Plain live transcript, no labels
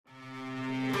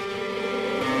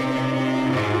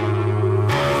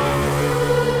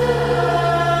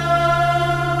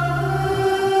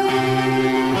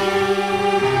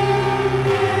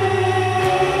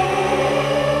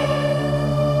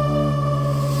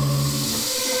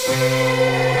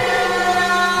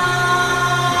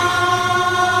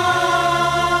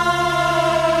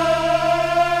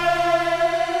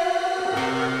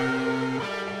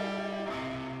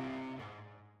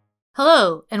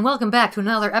Hello, and welcome back to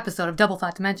another episode of Double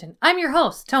Thought Dimension. I'm your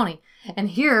host, Tony, and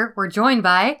here we're joined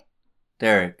by...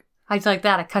 Derek. How'd you like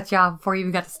that? I cut you off before you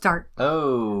even got to start.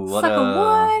 Oh, what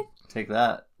what? Take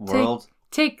that, world.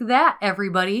 Take that,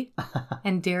 everybody.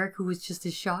 And Derek, who was just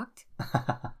as shocked.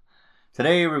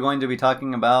 Today we're going to be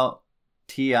talking about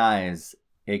TIs,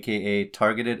 aka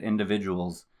targeted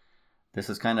individuals. This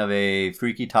is kind of a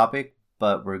freaky topic,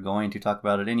 but we're going to talk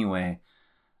about it anyway.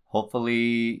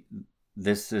 Hopefully...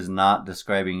 this is not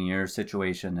describing your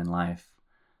situation in life,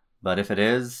 but if it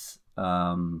is,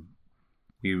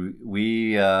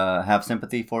 we have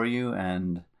sympathy for you,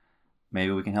 and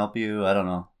maybe we can help you. I don't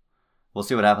know. We'll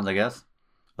see what happens, I guess.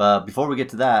 But before we get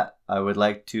to that, I would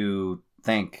like to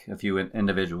thank a few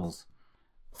individuals.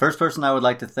 First person I would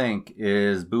like to thank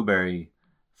is Booberry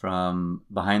from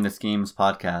Behind the Schemes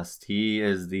podcast. He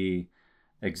is the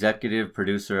executive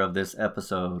producer of this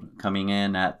episode, coming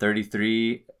in at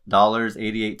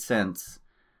 $33.88.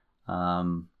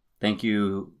 Thank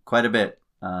you quite a bit,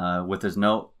 with his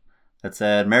note that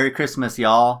said, "Merry Christmas,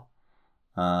 y'all."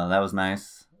 That was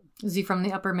nice. Is he from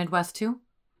the upper Midwest too?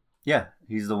 Yeah,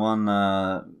 he's the one,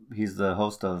 he's the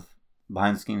host of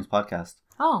Behind the Schemes podcast.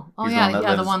 Oh He's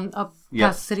yeah, the one up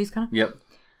past cities kind of? Yep.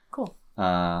 Cool.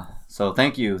 So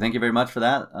thank you very much for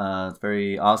that. It's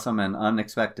very awesome and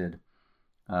unexpected.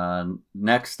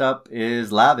 Next up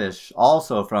is Lavish,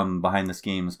 also from Behind the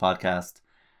Schemes podcast.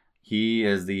 He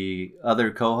is the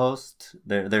other co-host.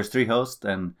 There's three hosts,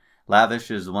 and Lavish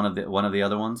is one of the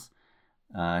other ones.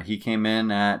 He came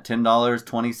in at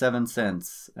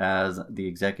 $10.27 as the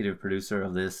executive producer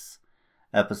of this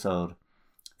episode.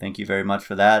 Thank you very much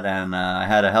for that. And I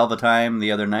had a hell of a time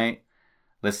the other night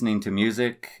listening to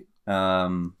music.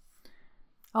 Oh,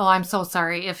 I'm so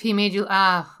sorry if he made you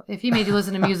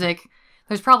listen to music.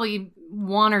 There's probably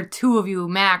one or two of you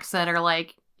max that are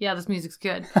like, yeah, this music's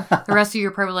good. The rest of you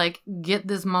are probably like, get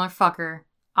this motherfucker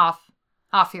off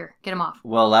here. Get him off.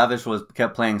 Well, Lavish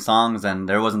kept playing songs, and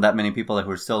there wasn't that many people that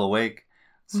were still awake.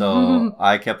 So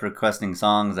I kept requesting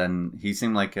songs, and he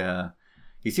seemed like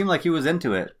he was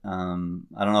into it. I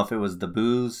don't know if it was the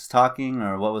booze talking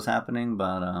or what was happening,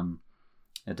 but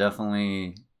it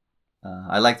definitely...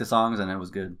 I liked the songs, and it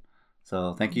was good.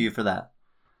 So thank you for that.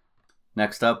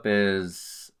 Next up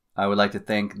is, I would like to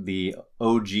thank the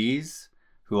OGs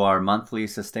who are monthly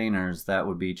sustainers. That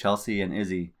would be Chelsea and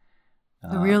Izzy.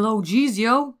 The real OGs,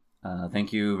 yo.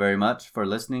 Thank you very much for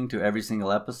listening to every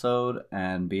single episode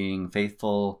and being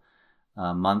faithful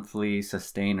monthly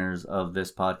sustainers of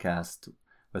this podcast.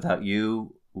 Without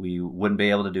you, we wouldn't be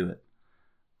able to do it.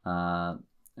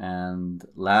 And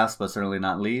last but certainly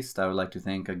not least, I would like to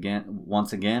thank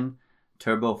once again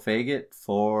Turbo Faggot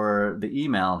for the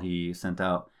email he sent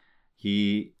out.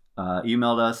 He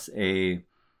emailed us a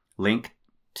link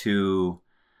to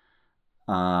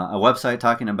a website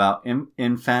talking about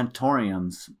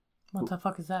infantoriums. What the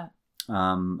fuck is that?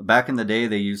 Back in the day,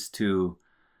 they used to,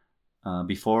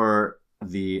 before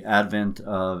the advent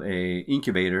of a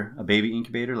baby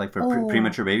incubator, like for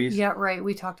premature babies. Yeah, right.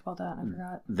 We talked about that. I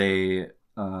forgot.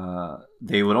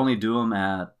 They would only do them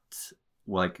at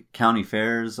like county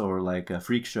fairs or like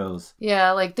freak shows.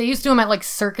 Yeah, like they used to do them at like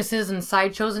circuses and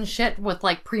sideshows and shit with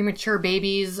like premature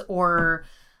babies or,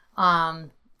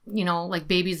 like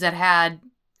babies that had,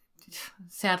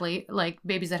 sadly, like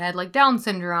babies that had like Down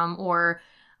syndrome or,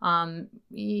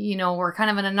 were kind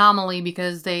of an anomaly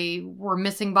because they were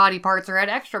missing body parts or had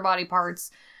extra body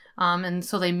parts. And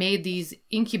so they made these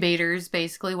incubators,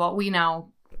 basically what we now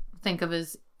think of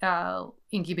as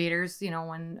incubators,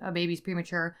 when a baby's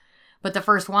premature. But the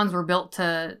first ones were built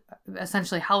to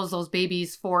essentially house those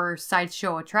babies for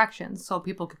sideshow attractions so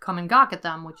people could come and gawk at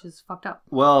them, which is fucked up.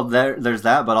 Well, there's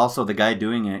that, but also the guy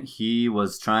doing it, he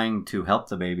was trying to help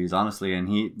the babies, honestly, and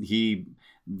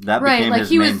that became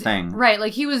his main thing. Right,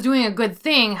 like he was doing a good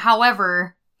thing.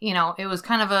 However, it was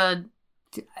kind of a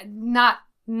not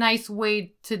nice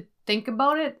way to think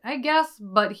about it, I guess,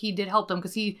 but he did help them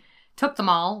because he took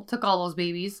all those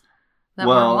babies. That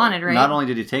weren't wanted, right? Not only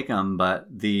did he take them, but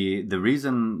the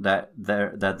reason that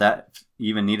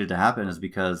even needed to happen is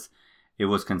because it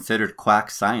was considered quack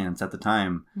science at the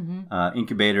time. Mm-hmm.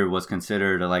 Incubator was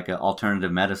considered like an alternative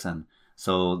medicine.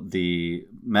 So the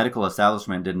medical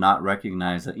establishment did not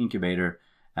recognize the incubator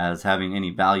as having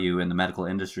any value in the medical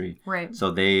industry. Right. So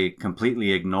they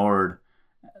completely ignored.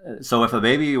 So if a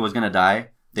baby was going to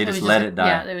die, they just let it die.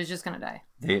 Yeah, it was just going to die.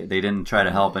 They didn't try to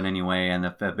help in any way. And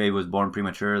if a baby was born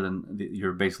premature, then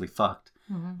you're basically fucked.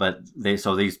 Mhm. But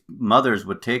these mothers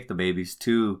would take the babies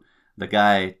to the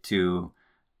guy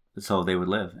so they would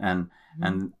live, and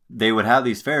they would have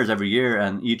these fairs every year,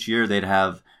 and each year they'd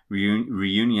have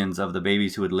reunions of the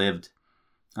babies who had lived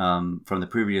from the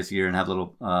previous year and have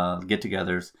little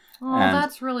get-togethers. Oh, and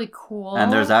that's really cool.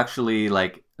 and there's actually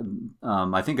like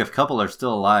I think a couple are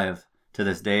still alive to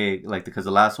this day, like because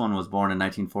the last one was born in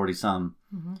 1940 some,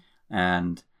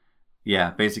 and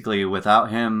yeah, basically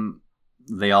without him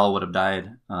they all would have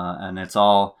died, and it's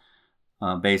all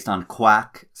based on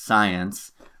quack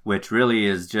science, which really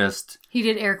is just... He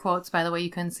did air quotes, by the way.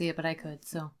 You couldn't see it, but I could,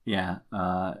 so... Yeah.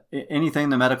 Anything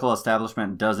the medical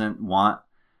establishment doesn't want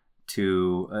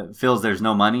to... feels there's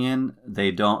no money in,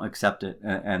 they don't accept it,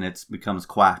 and it becomes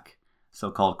quack,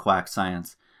 so-called quack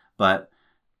science. But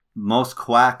most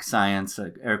quack science,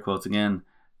 air quotes again,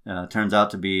 turns out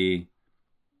to be...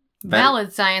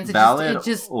 valid science.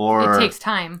 It takes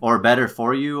time. Or better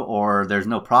for you, or there's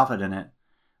no profit in it.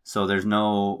 So there's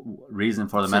no reason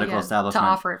for the medical establishment to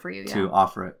offer it for you. To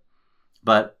offer it.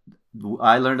 But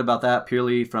I learned about that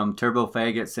purely from Turbo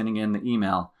Faggot sending in the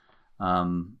email.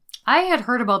 I had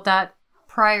heard about that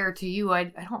prior to you. I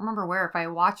don't remember where, if I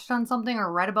watched on something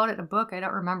or read about it in a book. I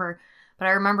don't remember. But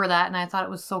I remember that, and I thought it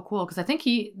was so cool. Because I think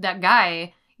that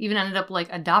guy even ended up like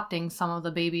adopting some of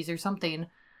the babies or something.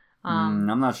 I'm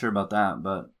not sure about that,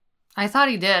 but... I thought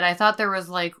he did. I thought there was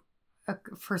like...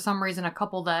 for some reason a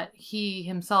couple that he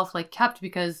himself like kept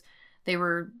because they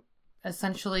were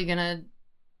essentially gonna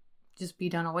just be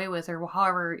done away with, or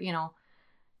however,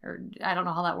 or I don't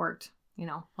know how that worked,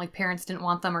 like parents didn't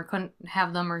want them or couldn't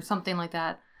have them or something like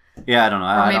that. Yeah, I don't know.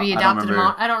 Or maybe adopted them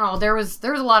out. I don't know. There was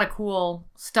a lot of cool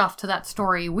stuff to that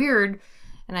story. Weird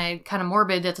and kind of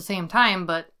morbid at the same time,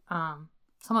 but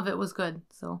some of it was good.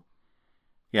 So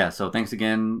yeah, so thanks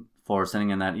again for sending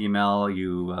in that email.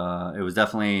 It was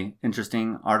definitely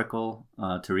interesting article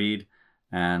to read,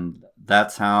 and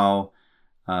that's how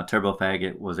Turbo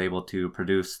Faggot was able to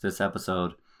produce this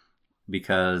episode,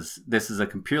 because this is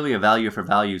purely a value for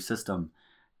value system.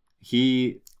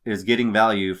 He is getting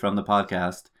value from the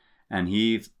podcast, and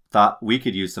he thought we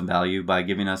could use some value by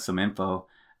giving us some info,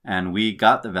 and we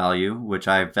got the value, which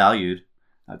I valued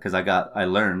because I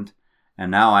learned. And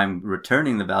now I'm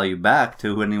returning the value back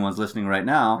to anyone's listening right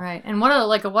now. Right. And what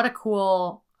a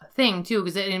cool thing too,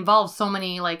 because it involves so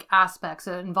many like aspects.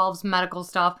 It involves medical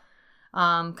stuff,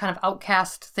 kind of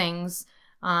outcast things,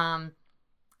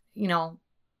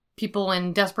 people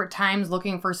in desperate times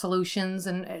looking for solutions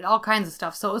and all kinds of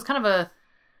stuff. So it was kind of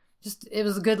it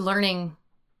was a good learning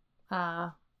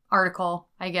article,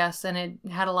 I guess, and it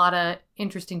had a lot of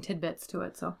interesting tidbits to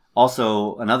it. So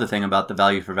also another thing about the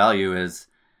value for value is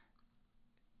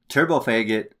Turbo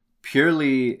Faggot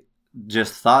purely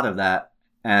just thought of that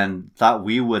and thought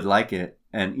we would like it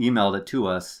and emailed it to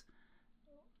us.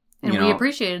 And we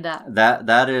appreciated that.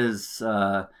 That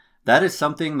is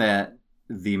something that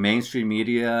the mainstream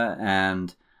media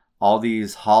and all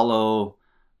these hollow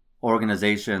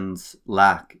organizations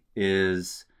lack,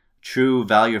 is true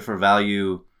value for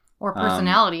value or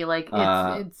personality,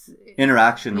 it's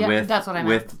interaction that's what I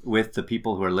meant. with the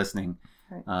people who are listening,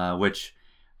 right. Which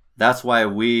that's why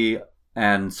we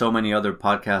and so many other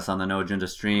podcasts on the No Agenda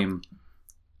stream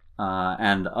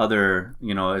and other,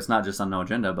 it's not just on No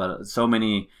Agenda, but so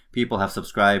many people have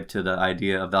subscribed to the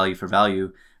idea of value for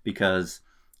value, because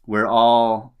we're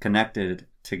all connected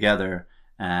together,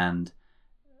 and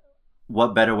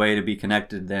what better way to be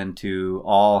connected than to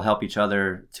all help each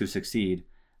other to succeed.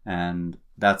 And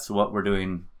that's what we're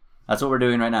doing. That's what we're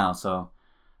doing right now. So,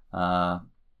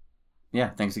 yeah,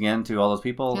 thanks again to all those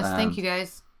people. Yes, thank you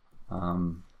guys.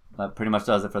 That pretty much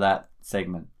does it for that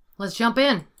segment. Let's jump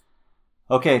in.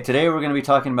 Okay, today we're going to be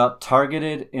talking about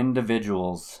targeted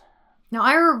individuals. Now,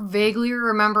 I vaguely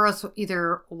remember us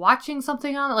either watching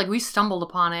something on it, like we stumbled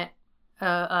upon it,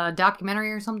 a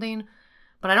documentary or something,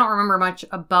 but I don't remember much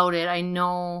about it. I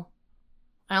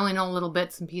only know little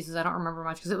bits and pieces. I don't remember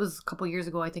much because it was a couple years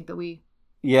ago, I think, that we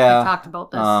talked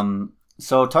about this.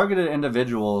 So targeted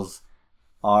individuals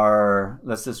are,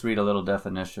 let's just read a little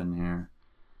definition here.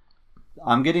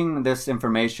 I'm getting this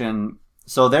information.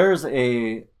 So there's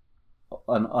an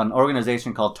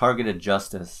organization called Targeted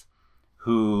Justice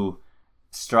who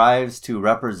strives to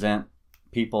represent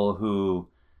people who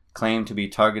claim to be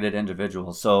targeted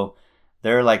individuals. So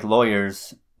they're like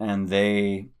lawyers, and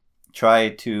they try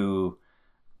to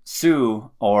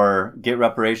sue or get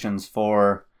reparations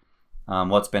for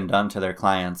what's been done to their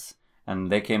clients. And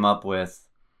they came up with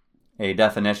a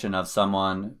definition of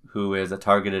someone who is a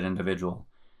targeted individual.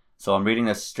 So I'm reading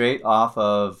this straight off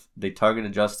of the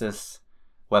Targeted Justice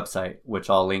website, which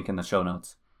I'll link in the show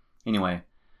notes. Anyway,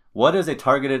 What is a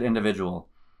targeted individual?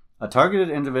 A targeted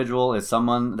individual is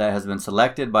someone that has been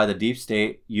selected by the deep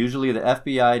state, usually the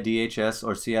FBI, DHS,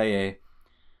 or CIA,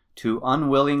 to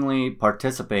unwillingly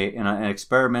participate in an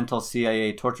experimental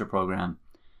CIA torture program.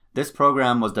 This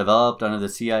program was developed under the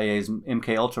CIA's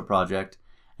MKUltra project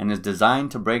and is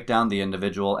designed to break down the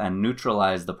individual and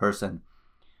neutralize the person,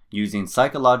 using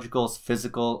psychological,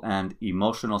 physical, and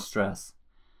emotional stress.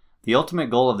 The ultimate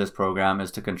goal of this program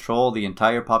is to control the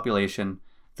entire population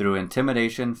through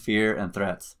intimidation, fear, and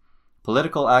threats.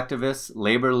 Political activists,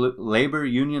 labor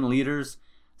union leaders,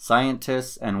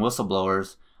 scientists, and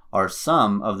whistleblowers are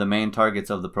some of the main targets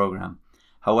of the program.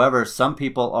 However, some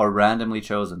people are randomly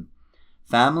chosen.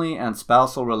 Family and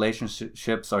spousal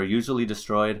relationships are usually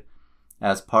destroyed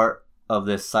as part of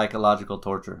this psychological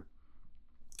torture.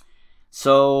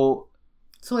 So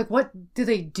like, what do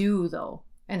they do, though?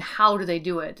 And how do they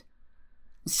do it?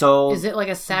 So is it like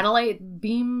a satellite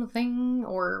beam thing,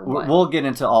 or what? We'll get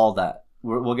into all that.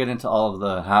 We'll get into all of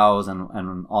the hows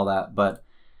and all that. But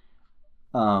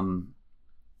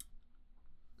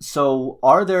so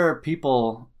are there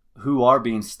people who are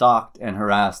being stalked and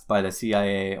harassed by the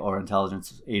CIA or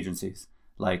intelligence agencies?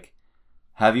 Like,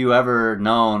 have you ever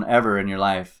known, ever in your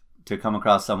life, to come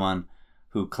across someone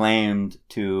who claimed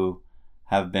to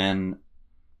have been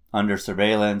under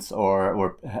surveillance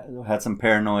or had some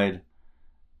paranoid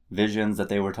visions that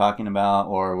they were talking about,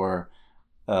 or were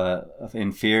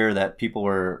in fear that people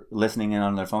were listening in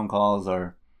on their phone calls?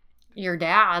 Or your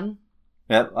dad?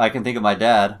 Yep, I can think of my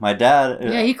dad.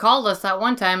 Yeah, he called us that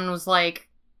one time and was like,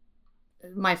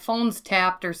 my phone's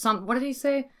tapped or something. What did he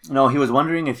say? No, he was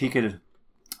wondering if he could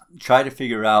try to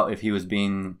figure out if he was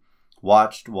being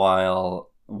watched while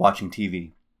watching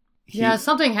TV. Yeah,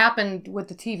 something happened with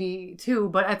the TV too,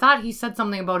 but I thought he said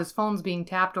something about his phone's being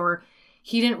tapped, or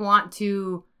he didn't want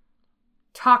to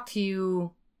talk to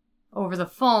you over the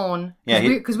phone. Yeah,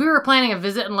 because we were planning a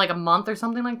visit in like a month or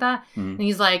something like that. Mm-hmm. And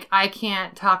he's like, I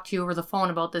can't talk to you over the phone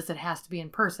about this. It has to be in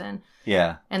person.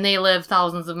 Yeah. And they live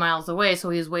thousands of miles away, so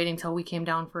he was waiting till we came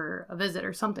down for a visit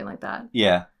or something like that.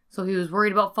 Yeah. So he was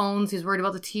worried about phones. He was worried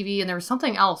about the TV, and there was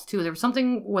something else too. There was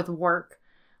something with work.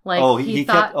 Like he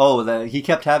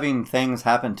kept having things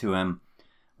happen to him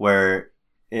where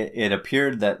it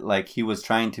appeared that like he was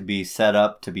trying to be set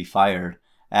up to be fired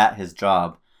at his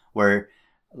job, where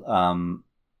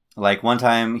like one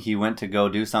time he went to go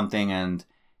do something and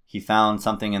he found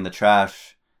something in the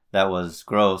trash that was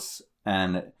gross,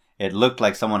 and it looked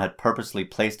like someone had purposely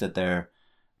placed it there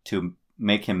to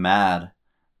make him mad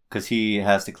because he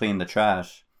has to clean the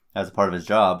trash as a part of his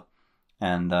job.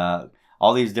 And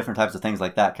all these different types of things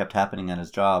like that kept happening at his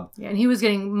job. Yeah, and he was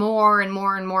getting more and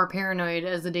more and more paranoid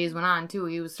as the days went on, too.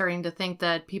 He was starting to think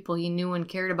that people he knew and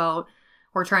cared about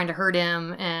were trying to hurt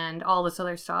him and all this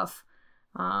other stuff.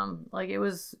 Like, it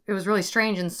was really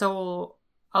strange and so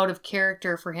out of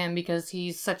character for him because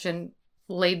he's such a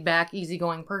laid-back,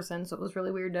 easygoing person. So it was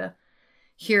really weird to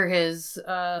hear his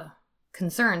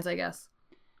concerns, I guess.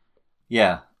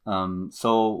 Yeah.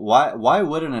 So why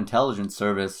would an intelligence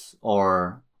service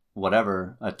or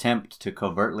whatever attempt to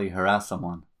covertly harass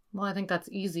someone? Well, I think that's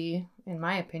easy, in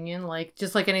my opinion. Like,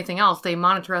 just like anything else, they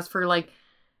monitor us for, like,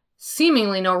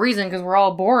 seemingly no reason because we're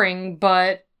all boring,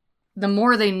 but the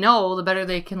more they know, the better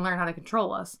they can learn how to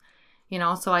control us. You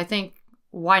know, so I think,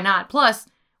 why not? Plus,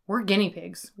 we're guinea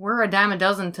pigs. We're a dime a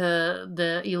dozen to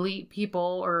the elite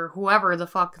people or whoever the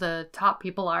fuck the top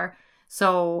people are.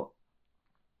 So,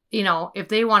 you know, if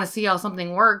they want to see how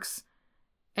something works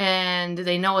and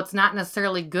they know it's not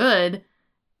necessarily good,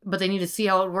 but they need to see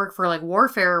how it worked for like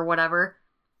warfare or whatever,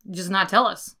 just not tell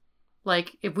us.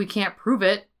 Like, if we can't prove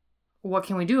it, what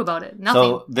can we do about it? Nothing.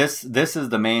 So this is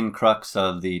the main crux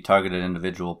of the targeted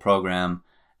individual program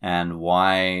and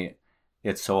why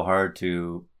it's so hard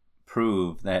to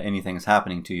prove that anything is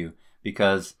happening to you,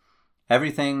 because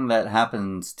everything that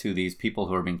happens to these people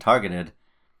who are being targeted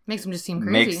makes them just seem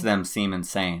crazy. Makes them seem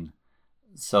insane.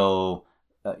 So,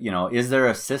 is there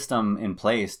a system in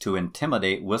place to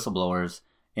intimidate whistleblowers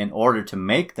in order to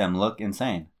make them look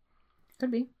insane?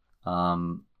 Could be.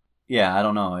 Yeah, I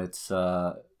don't know. It's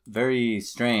very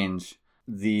strange.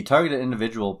 The targeted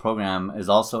individual program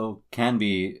can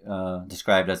be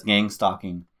described as gang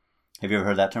stalking. Have you ever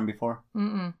heard that term before?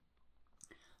 Mm-mm.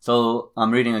 So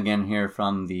I'm reading again here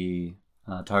from the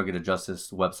Targeted Justice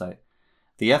website.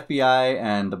 The FBI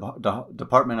and the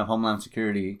Department of Homeland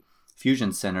Security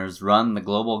fusion centers run the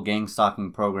global gang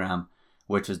stalking program,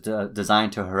 which is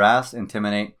designed to harass,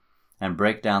 intimidate, and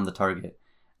break down the target.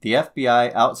 The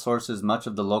FBI outsources much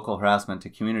of the local harassment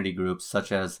to community groups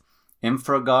such as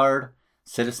InfraGard,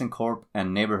 Citizen Corp,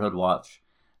 and Neighborhood Watch.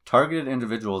 targeted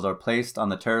individuals are placed on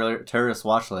the terrorist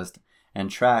watch list and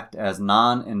tracked as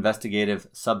non-investigative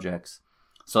subjects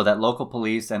so that local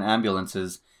police and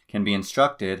ambulances can be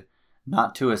instructed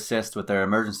not to assist with their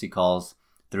emergency calls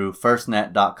through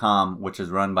FirstNet.com, which is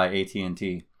run by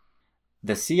AT&T.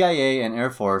 The CIA and Air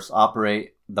Force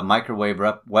operate the microwave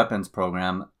weapons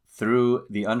program through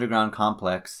the underground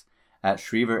complex at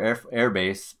Schriever Air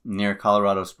Base near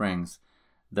Colorado Springs.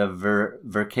 The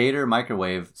Vercator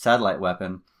microwave satellite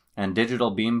weapon and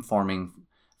digital beamforming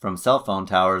from cell phone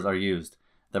towers are used.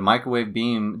 The microwave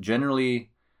beam generally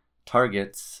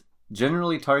target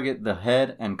the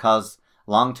head and cause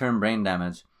long-term brain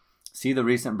damage. See the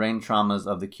recent brain traumas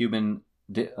of the Cuban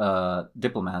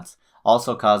diplomats,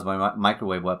 also caused by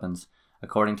microwave weapons,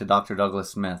 according to Dr. Douglas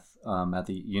Smith at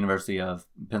the University of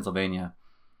Pennsylvania.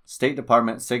 State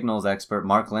Department signals expert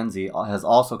Mark Lindsay has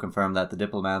also confirmed that the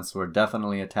diplomats were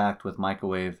definitely attacked with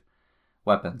microwave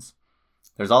weapons.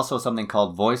 There's also something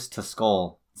called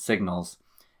voice-to-skull signals,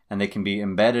 and they can be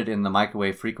embedded in the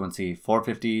microwave frequency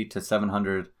 450 to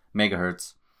 700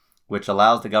 megahertz, which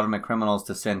allows the government criminals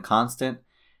to send constant,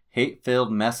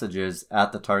 hate-filled messages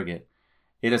at the target.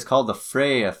 It is called the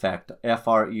Frey effect,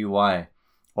 F-R-E-Y,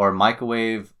 or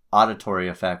microwave auditory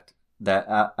effect,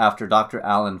 that after Dr.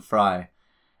 Alan Fry.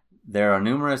 There are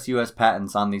numerous U.S.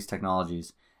 patents on these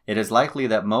technologies. It is likely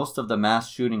that most of the mass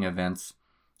shooting events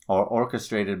are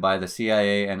orchestrated by the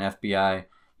CIA and FBI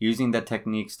using the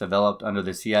techniques developed under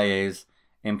the CIA's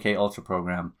MK-Ultra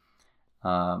program.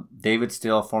 David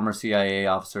Steele, former CIA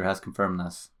officer, has confirmed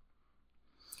this.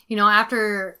 You know,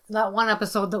 after that one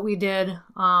episode that we did,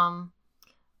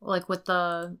 like with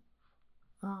the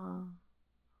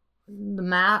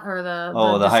mat or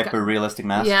the hyper realistic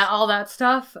masks. Yeah, all that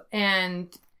stuff,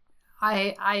 and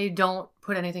I don't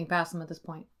put anything past them at this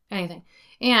point. Anything,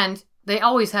 and they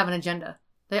always have an agenda.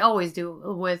 They always do,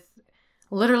 with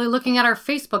literally looking at our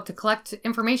Facebook to collect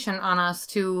information on us,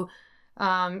 to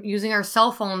using our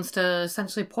cell phones to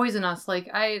essentially poison us.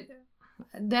 Like they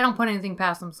don't put anything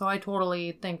past them, so I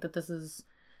totally think that this is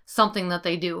something that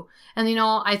they do. And you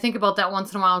know, I think about that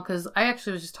once in a while, because I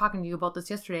actually was just talking to you about this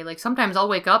yesterday. Like sometimes I'll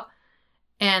wake up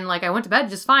and like I went to bed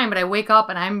just fine, but I wake up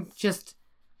and I'm just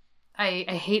I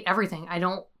hate everything. I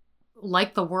don't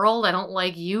like the world. I don't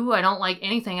like you. I don't like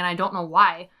anything, and I don't know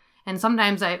why. And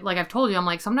sometimes I've told you, I'm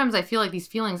like, sometimes I feel like these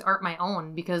feelings aren't my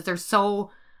own because they're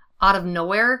so out of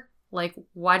nowhere. Like,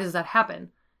 why does that happen?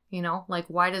 You know, like,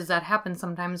 why does that happen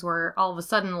sometimes where all of a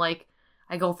sudden, like,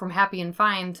 I go from happy and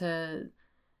fine to,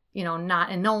 you know, not,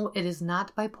 and no, it is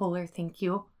not bipolar. Thank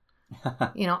you.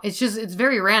 You know, it's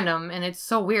very random and it's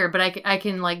so weird, but I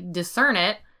can like discern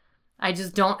it. I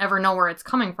just don't ever know where it's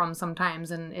coming from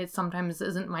sometimes. And it sometimes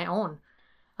isn't my own.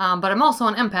 But I'm also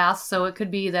an empath, so it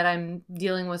could be that I'm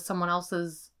dealing with someone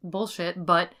else's bullshit,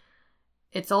 but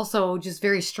it's also just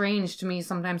very strange to me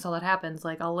sometimes how that happens.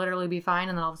 Like, I'll literally be fine,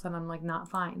 and then all of a sudden I'm, like, not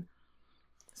fine.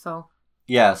 So.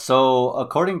 Yeah, so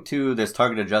according to this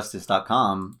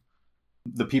targetedjustice.com,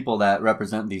 the people that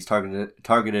represent these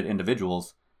targeted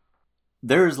individuals,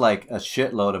 there's, like, a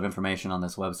shitload of information on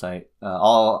this website.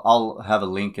 I'll have a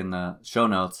link in the show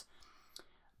notes.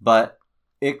 But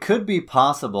it could be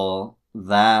possible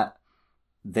that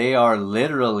they are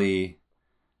literally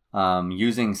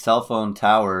using cell phone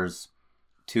towers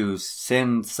to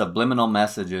send subliminal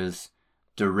messages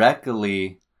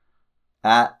directly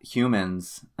at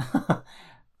humans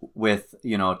with,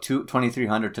 you know,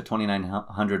 2300 to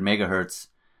 2900 megahertz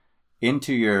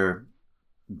into your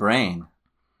brain,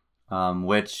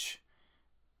 which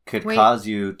could cause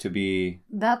you to be...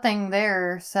 That thing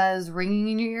there says ringing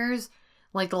in your ears.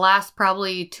 Like the last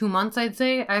probably 2 months, I'd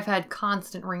say, I've had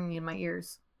constant ringing in my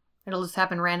ears. It'll just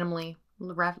happen randomly,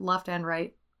 left and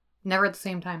right. Never at the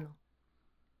same time, though.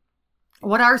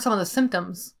 What are some of the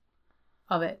symptoms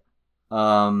of it?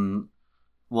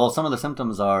 Well, some of the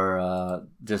symptoms are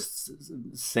just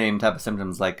same type of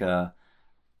symptoms like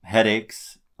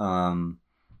headaches.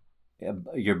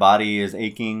 Your body is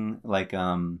aching, like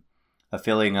a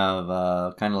feeling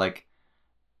of kind of like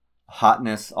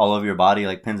hotness all over your body,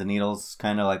 like pins and needles,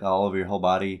 kind of like all over your whole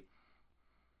body.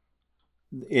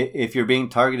 If you're being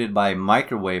targeted by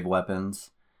microwave weapons,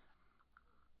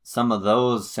 some of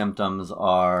those symptoms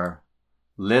are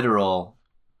literal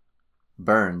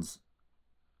burns.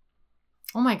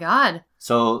 Oh my God.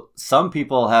 So some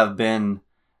people have been...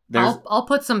 I'll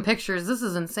put some pictures. This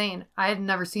is insane. I had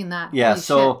never seen that. Yeah, Holy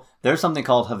so shit. There's something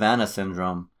called Havana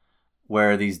syndrome,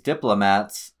 where these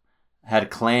diplomats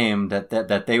had claimed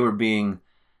that they were being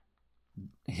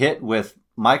hit with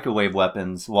microwave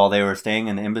weapons while they were staying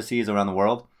in the embassies around the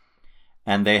world,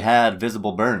 and they had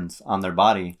visible burns on their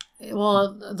body.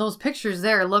 Well, those pictures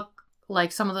there look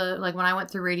like some of the, like when I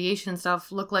went through radiation and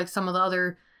stuff, looked like some of the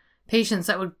other patients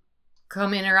that would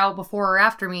come in or out before or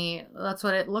after me. That's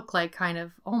what it looked like, kind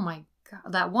of. Oh my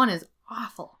God, that one is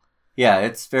awful. Yeah,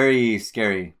 it's very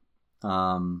scary.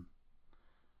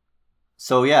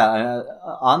 So yeah,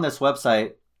 on this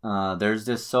website, there's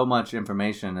just so much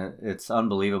information. It's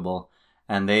unbelievable.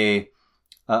 And they,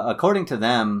 according to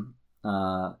them,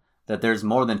 that there's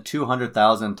more than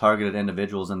 200,000 targeted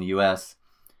individuals in the U.S.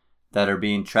 that are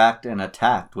being tracked and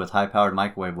attacked with high-powered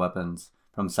microwave weapons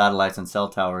from satellites and cell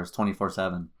towers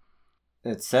 24/7.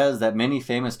 It says that many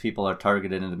famous people are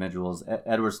targeted individuals.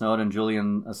 Edward Snowden,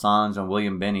 Julian Assange, and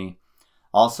William Binney.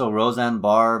 Also Roseanne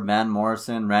Barr, Van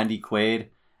Morrison, Randy Quaid,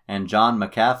 and John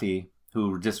McAfee,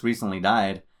 who just recently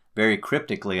died, very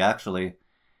cryptically actually.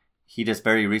 He just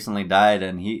very recently died,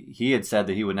 and he had said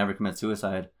that he would never commit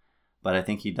suicide, but I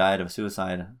think he died of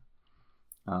suicide.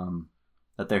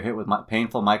 That they're hit with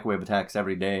painful microwave attacks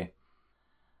every day.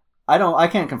 I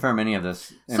can't confirm any of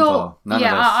this info. So, None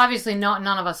of us. obviously none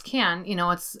of us can. You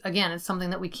know, it's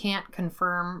something that we can't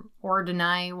confirm or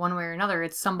deny one way or another.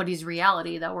 It's somebody's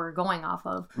reality that we're going off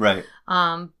of. Right.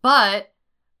 But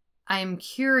I'm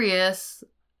curious,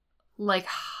 like,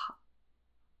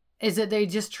 is it they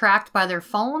just tracked by their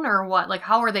phone or what? Like,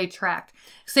 how are they tracked?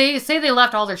 Say they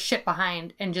left all their shit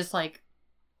behind and just, like,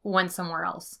 went somewhere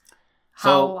else.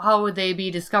 How would they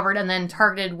be discovered and then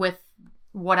targeted with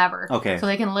whatever? Okay. So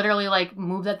they can literally, like,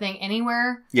 move that thing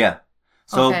anywhere? Yeah.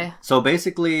 So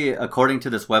basically, according to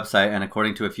this website and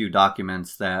according to a few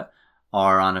documents that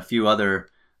are on a few other...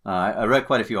 I read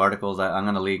quite a few articles. I'm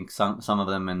going to link some of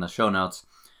them in the show notes.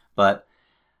 But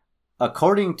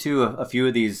according to a few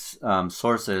of these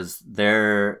sources,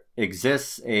 there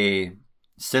exists a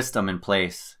system in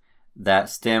place that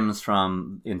stems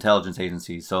from intelligence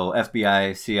agencies. So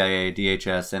FBI, CIA,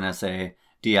 DHS, NSA,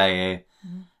 DIA.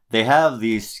 Mm-hmm. They have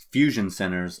these fusion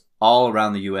centers all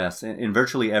around the U.S. in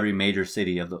virtually every major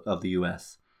city of the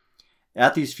U.S.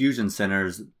 At these fusion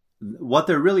centers, what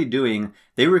they're really doing,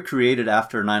 they were created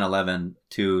after 9/11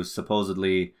 to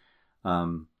supposedly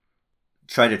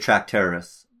try to track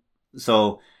terrorists.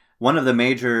 So one of the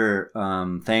major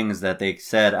things that they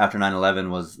said after 9/11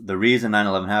 was the reason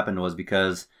 9/11 happened was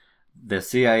because the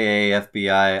CIA,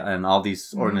 FBI, and all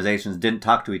these organizations didn't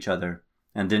talk to each other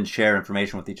and didn't share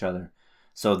information with each other.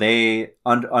 So they,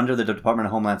 under the Department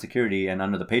of Homeland Security and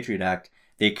under the Patriot Act,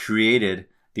 they created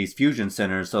these fusion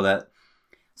centers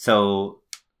so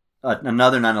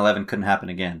another 9/11 couldn't happen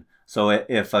again. So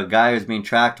if a guy is being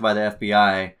tracked by the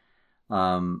FBI,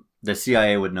 the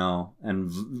CIA would know,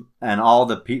 and all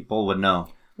the people would know.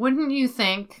 Wouldn't you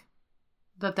think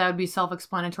that would be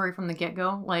self-explanatory from the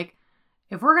get-go? Like,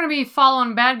 if we're going to be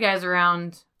following bad guys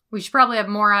around, we should probably have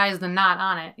more eyes than not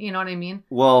on it. You know what I mean?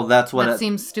 Well, that's what... That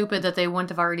seems stupid that they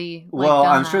wouldn't have already... Well,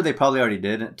 I'm sure they probably already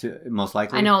did, most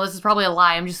likely. I know, this is probably a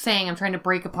lie. I'm just saying, I'm trying to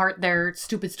break apart their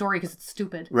stupid story because it's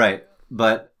stupid. Right.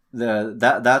 But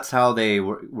that's how they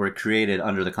were created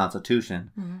under the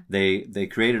Constitution. Mm-hmm. They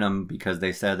created them because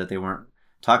they said that they weren't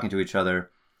talking to each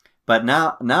other. But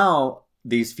now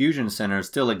these fusion centers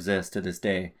still exist to this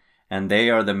day. And they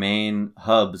are the main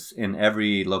hubs in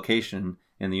every location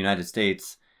in the United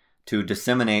States to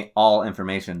disseminate all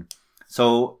information.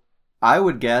 So I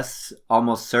would guess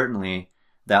almost certainly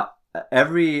that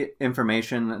every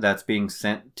information that's being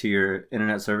sent to your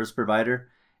internet service provider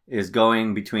is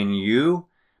going between you,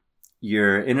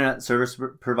 your internet service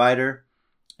provider,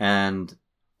 and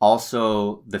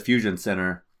also the fusion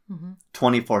center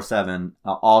 24/7,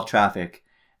 all traffic,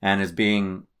 and is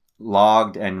being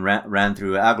logged and ran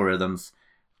through algorithms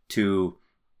to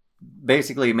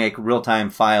basically make real-time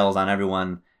files on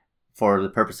everyone for the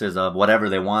purposes of whatever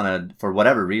they wanted, for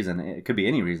whatever reason. It could be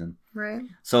any reason. Right.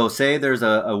 So say there's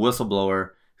a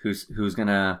whistleblower who's going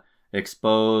to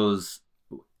expose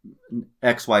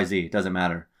XYZ, doesn't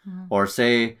matter. Mm-hmm. Or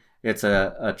say it's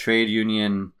a trade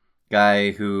union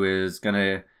guy who is going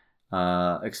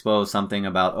to expose something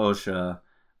about OSHA,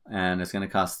 and it's going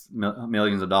to cost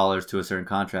millions of dollars to a certain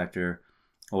contractor.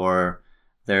 Or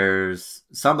there's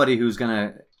somebody who's going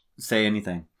to say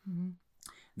anything. Mm-hmm.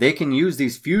 They can use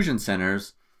these fusion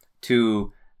centers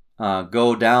to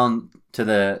go down to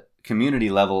the community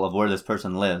level of where this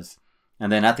person lives.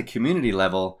 And then at the community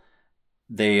level,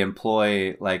 they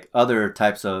employ like other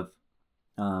types of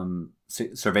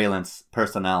surveillance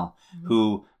personnel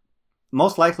who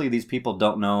most likely these people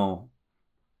don't know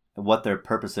what their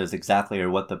purpose is exactly or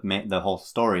what the whole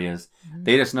story is. Mm-hmm.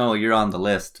 They just know you're on the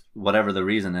list, whatever the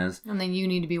reason is. And then you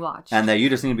need to be watched. And that you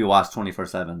just need to be watched 24/7.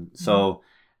 Mm-hmm. So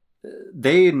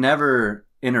they never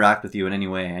interact with you in any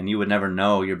way, and you would never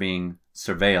know you're being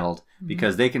surveilled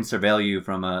because they can surveil you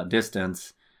from a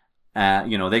distance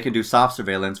They can do soft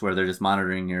surveillance where they're just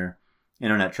monitoring your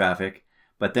internet traffic,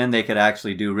 but then they could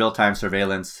actually do real-time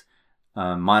surveillance,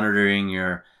 monitoring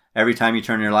your every time you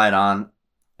turn your light on,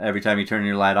 every time you turn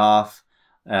your light off,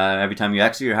 every time you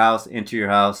exit your house, into your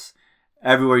house,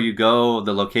 everywhere you go,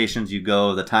 the locations you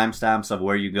go, the timestamps of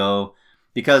where you go,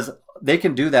 because they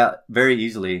can do that very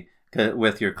easily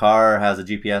with your car has a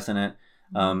GPS in it.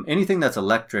 Anything that's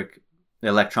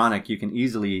electronic, you can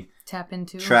easily tap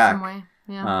into track. in some way.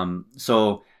 Yeah.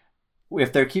 So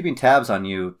if they're keeping tabs on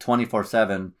you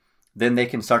 24/7, then they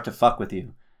can start to fuck with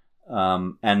you,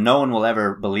 and no one will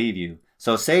ever believe you.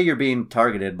 So say you're being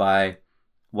targeted by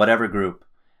whatever group,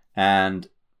 and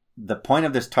the point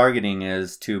of this targeting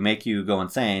is to make you go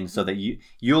insane, so that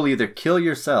you'll either kill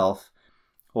yourself,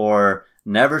 or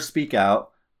never speak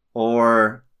out,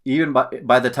 or even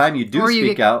by the time you do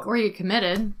speak out, or you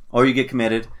get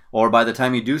committed, or by the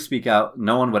time you do speak out,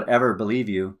 no one would ever believe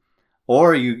you,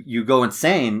 or you go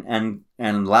insane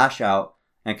and lash out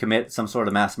and commit some sort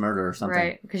of mass murder or something.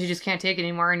 Right, because you just can't take it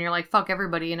anymore, and you're like, fuck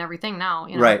everybody and everything now.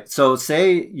 Right. So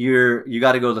say you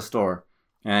got to go to the store,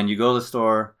 and you go to the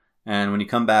store, and when you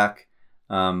come back,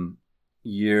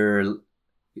 your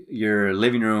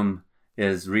living room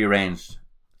is rearranged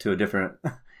to a different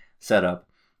setup,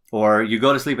 or you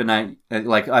go to sleep at night.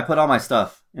 Like, I put all my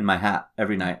stuff in my hat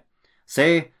every night.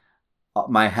 Say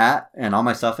my hat and all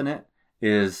my stuff in it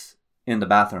is in the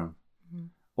bathroom,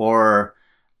 or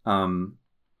well,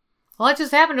 that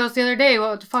just happened to us the other day.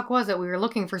 What the fuck was it? We were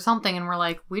looking for something, and we're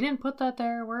like, we didn't put that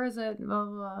there. Where is it? Blah,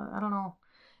 blah, blah. I don't know.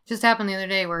 It just happened the other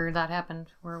day where that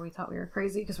happened, where we thought we were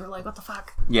crazy because we're like, what the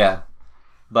fuck? Yeah.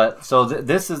 But so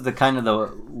this is the kind of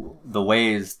the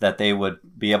ways that they would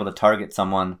be able to target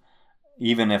someone,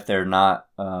 even if they're not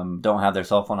don't have their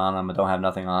cell phone on them, or don't have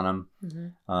nothing on them,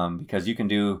 because you can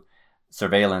do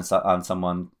surveillance on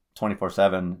someone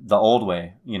 24/7 the old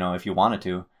way. If you wanted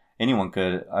to, anyone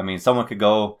could. I mean, someone could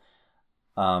go.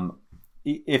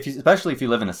 Especially if you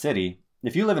live in a city.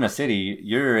 If you live in a city,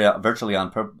 you're virtually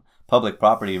on public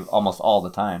property almost all the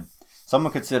time.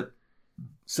 Someone could sit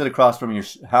across from your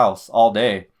house all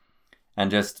day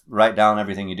and just write down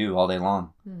everything you do all day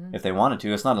long. If they wanted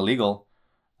to. It's not illegal.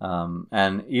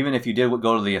 And even if you did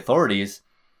go to the authorities,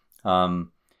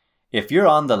 if you're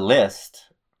on the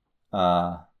list,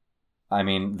 the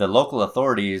local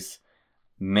authorities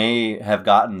may have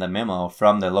gotten the memo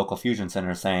from the local fusion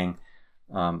center saying,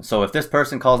 so if this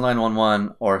person calls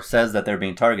 911 or says that they're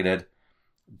being targeted,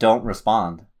 don't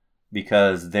respond,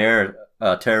 because they're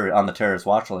on the terrorist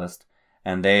watch list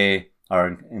and they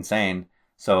are insane.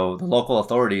 So the local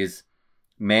authorities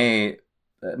may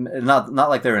not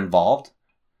like they're involved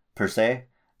per se.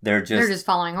 They're just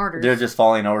following orders. They're just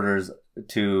following orders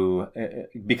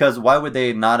because why would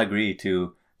they not agree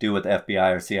to do what the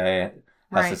FBI or CIA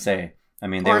has to say? I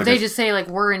mean, they just say, like,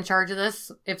 we're in charge of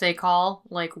this. If they call,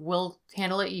 like, we'll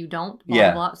handle it. You don't. Blah,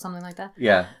 blah, blah, something like that.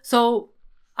 Yeah. So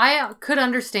I could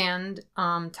understand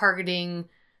targeting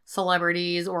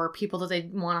celebrities or people that they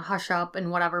want to hush up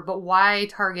and whatever. But why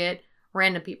target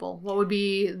random people? What would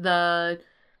be the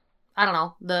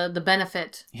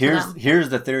benefit? Here's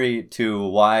the theory to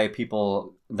why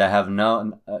people that have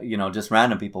just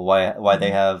random people, why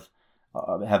they have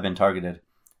been targeted,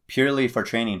 purely for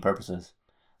training purposes.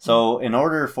 So in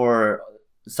order for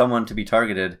someone to be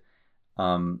targeted,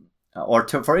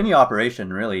 for any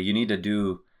operation, really, you need to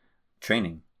do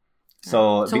training.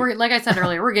 So we're, like I said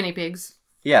earlier, we're guinea pigs.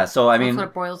 Yeah. So I mean, that's what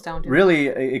it boils down to. Really,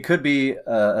 it could be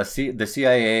the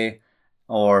CIA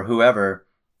or whoever,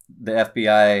 the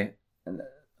FBI,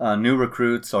 new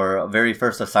recruits or very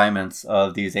first assignments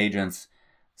of these agents.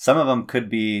 Some of them could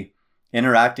be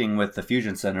interacting with the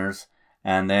fusion centers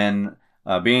and then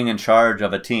being in charge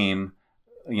of a team,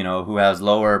 who has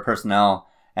lower personnel.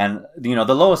 And, the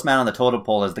lowest man on the totem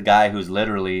pole is the guy who's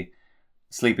literally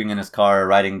sleeping in his car,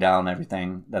 writing down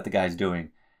everything that the guy's doing.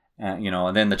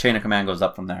 And then the chain of command goes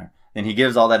up from there. Then he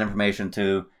gives all that information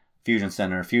to Fusion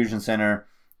Center. Fusion Center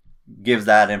gives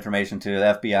that information to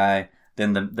the FBI.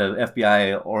 Then the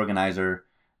FBI organizer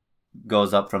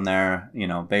goes up from there,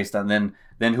 based on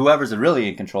then whoever's really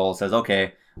in control says,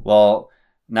 okay, well,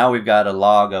 now we've got a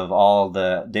log of all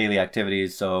the daily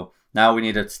activities, so now we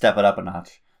need to step it up a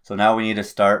notch. So now we need to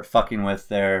start fucking with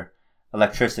their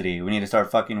electricity. We need to start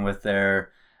fucking with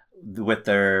their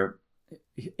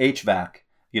HVAC.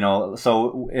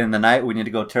 So in the night we need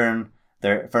to go turn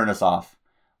their furnace off,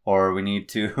 or we need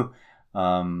to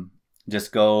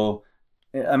just go.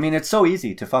 I mean, it's so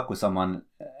easy to fuck with someone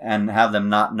and have them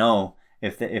not know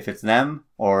if it's them,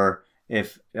 or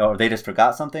if they just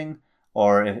forgot something,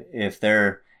 or if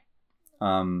they're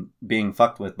being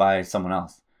fucked with by someone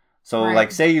else. So Right.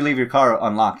 like say you leave your car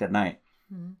unlocked at night.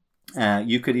 Mhm.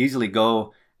 You could easily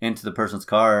go into the person's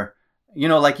car,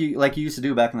 like you used to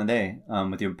do back in the day,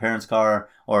 with your parents' car,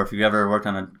 or if you ever worked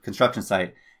on a construction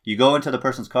site. You go into the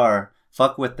person's car,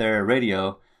 fuck with their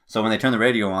radio, so when they turn the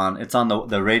radio on, it's on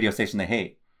the radio station they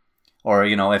hate. Or,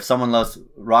 if someone loves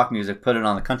rock music, put it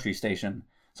on the country station.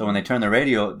 So when they turn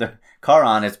the car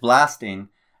on, it's blasting,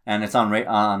 and it's on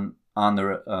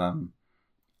the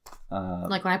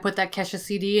Like when I put that Kesha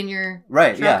CD in your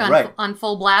right, truck yeah, on, right. on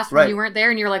full blast when Right. you weren't there,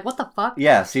 and you're like, what the fuck?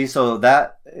 Yeah, see, so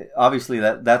that obviously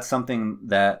that's something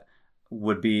that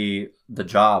would be the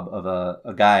job of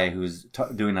a guy who's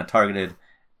doing a targeted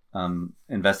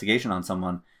investigation on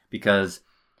someone, because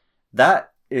that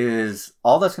is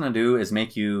all that's going to do is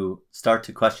make you start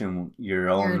to question your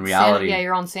own reality.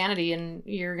 Your own sanity, and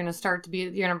you're going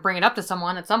to bring it up to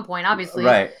someone at some point, obviously.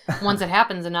 Right. Once it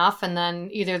happens enough, and then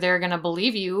either they're going to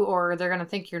believe you or they're going to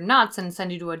think you're nuts and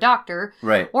send you to a doctor.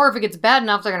 Right. Or if it gets bad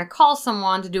enough, they're going to call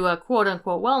someone to do a quote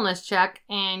unquote wellness check,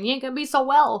 and you ain't going to be so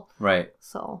well. Right.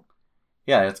 So.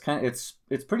 Yeah,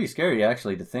 it's pretty scary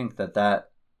actually to think that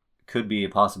could be a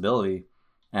possibility.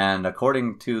 And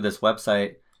according to this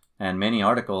website and many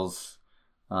articles,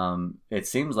 it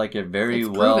seems like it very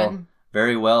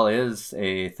well is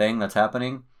a thing that's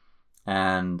happening,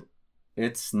 and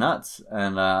it's nuts.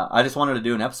 And I just wanted to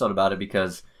do an episode about it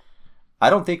because I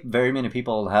don't think very many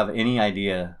people have any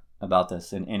idea about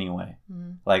this in any way.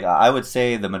 Mm-hmm. Like I would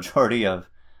say the majority of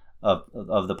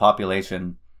the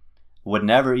population would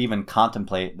never even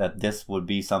contemplate that this would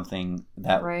be something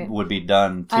that would be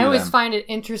done to them. I always find it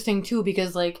interesting too,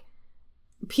 because like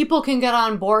people can get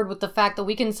on board with the fact that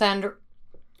we can send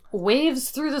waves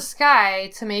through the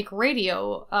sky to make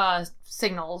radio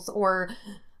signals, or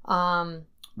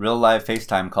real live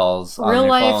FaceTime calls, real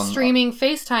life streaming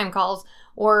FaceTime calls,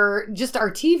 or just our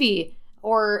TV,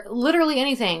 or literally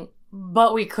anything.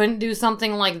 But we couldn't do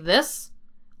something like this.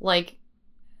 Like,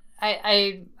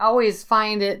 I always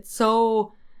find it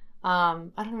so, I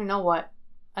don't even know what,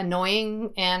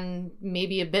 annoying and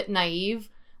maybe a bit naive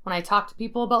when I talk to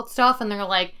people about stuff and they're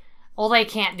like, well, they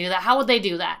can't do that. How would they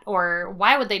do that? Or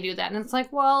why would they do that? And it's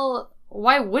like, well,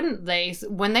 why wouldn't they?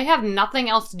 When they have nothing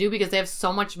else to do because they have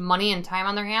so much money and time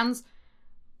on their hands,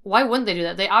 why wouldn't they do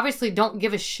that? They obviously don't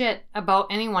give a shit about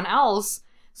anyone else.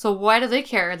 So why do they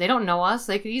care? They don't know us.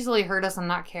 They could easily hurt us and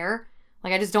not care.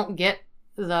 Like, I just don't get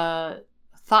the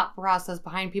thought process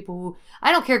behind people who,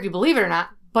 I don't care if you believe it or not,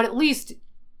 but at least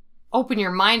open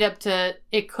your mind up to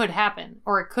it could happen,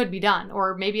 or it could be done,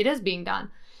 or maybe it is being done.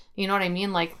 You know what I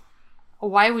mean? Like,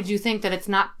 why would you think that it's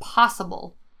not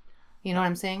possible? You know what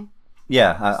I'm saying?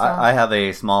 Yeah, I have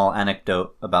a small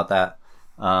anecdote about that.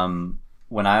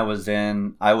 When I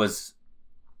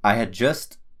had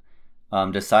just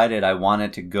decided I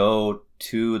wanted to go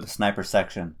to the sniper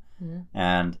section,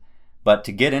 but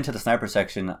to get into the sniper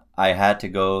section, I had to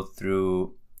go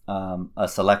through a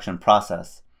selection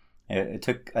process. It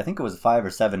took, I think it was 5 or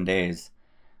 7 days,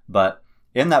 but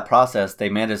in that process, they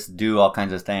made us do all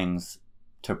kinds of things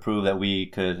to prove that we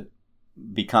could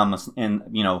become,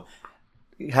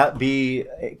 be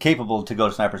capable to go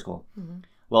to sniper school. Mm-hmm.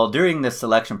 Well, during this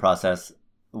selection process,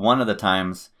 one of the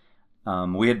times,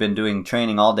 we had been doing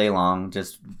training all day long,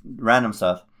 just random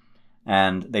stuff,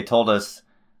 and they told us,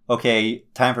 okay,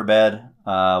 time for bed.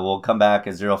 We'll come back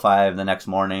at 05 the next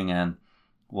morning and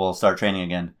we'll start training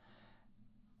again.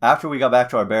 After we got back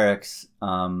to our barracks,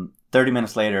 30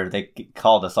 minutes later, they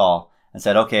called us all and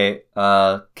said, okay,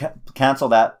 cancel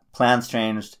that. Plans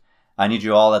changed. I need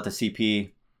you all at the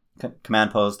CP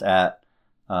command post at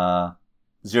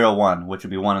 01, which would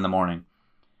be 1 in the morning.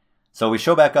 So we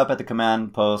show back up at the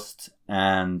command post,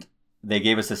 and they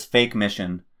gave us this fake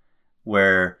mission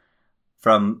where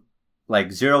from like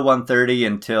 01:30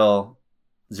 until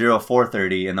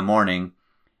 04:30 in the morning,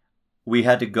 we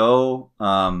had to go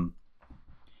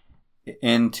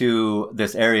into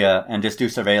this area and just do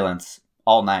surveillance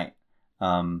all night.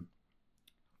 And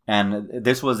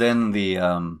this was in the,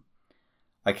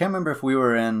 I can't remember if we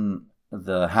were in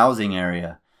the housing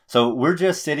area. So we're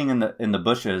just sitting in the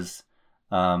bushes.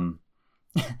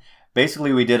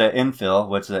 Basically, we did an infill,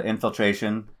 which is an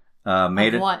infiltration.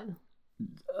 Made like it.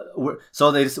 What?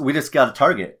 So we just got a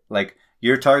target. Like,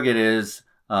 your target is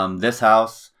this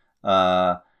house.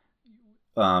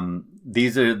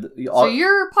 These are. So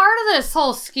you're part of this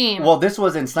whole scheme. Well, this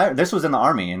was in the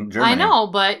army in Germany. I know,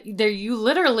 but you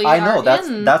literally. I know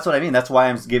that's what I mean. That's why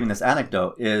I'm giving this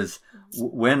anecdote. Is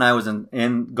when I was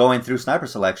in going through sniper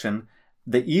selection,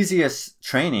 the easiest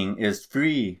training is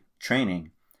free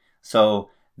training. So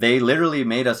they literally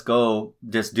made us go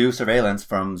just do surveillance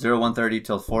from 01:30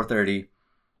 till 4:30,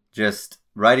 just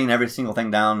writing every single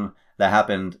thing down that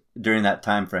happened during that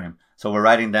time frame. So we're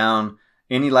writing down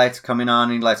any lights coming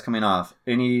on, any lights coming off,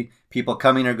 any people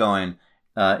coming or going,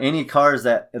 any cars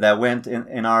that went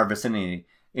in our vicinity,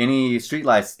 any street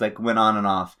lights that went on and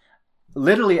off.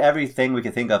 Literally everything we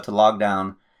could think of to log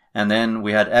down. And then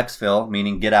we had exfil,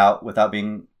 meaning get out without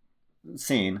being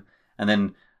seen, and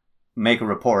then make a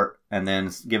report and then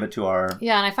give it to our...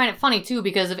 Yeah, and I find it funny, too,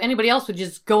 because if anybody else would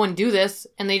just go and do this,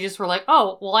 and they just were like,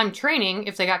 oh, well, I'm training,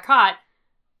 if they got caught,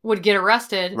 would get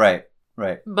arrested. Right.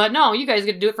 But no, you guys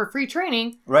get to do it for free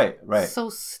training. Right. So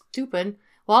stupid.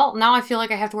 Well, now I feel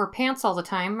like I have to wear pants all the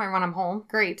time when I'm home.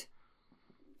 Great.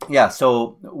 Yeah,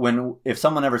 so if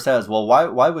someone ever says, well,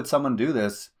 why would someone do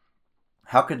this?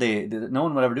 How could they? No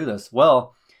one would ever do this.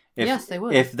 Well, yes, they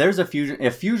would. If there's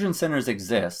if fusion centers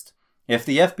exist, if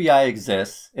the FBI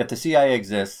exists, if the CIA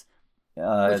exists,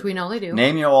 which we know they do,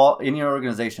 name in your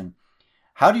organization.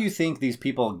 How do you think these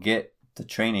people get the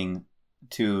training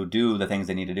to do the things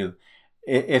they need to do?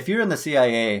 If you're in the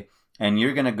CIA and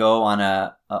you're going to go on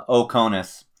a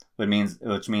OCONUS,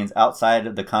 which means outside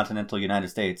of the continental United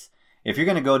States, if you're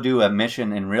going to go do a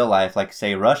mission in real life, like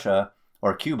say Russia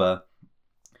or Cuba,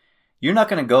 you're not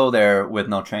going to go there with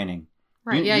no training.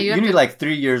 Right. You need like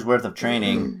 3 years worth of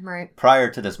training right. prior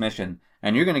to this mission.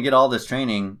 And you're going to get all this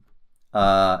training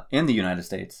in the United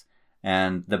States.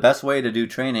 And the best way to do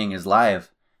training is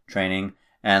live training.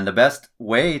 And the best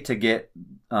way to get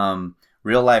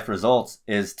real life results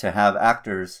is to have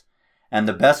actors. And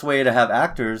the best way to have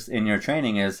actors in your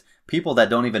training is people that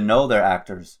don't even know they're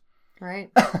actors.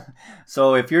 Right.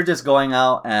 So if you're just going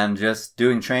out and just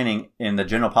doing training in the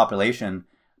general population,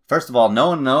 first of all, no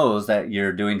one knows that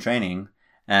you're doing training.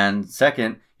 And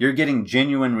second, you're getting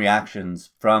genuine reactions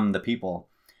from the people.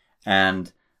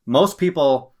 And most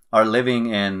people are living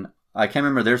in, I can't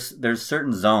remember, there's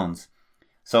certain zones.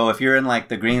 So if you're in like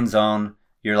the green zone,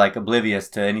 you're like oblivious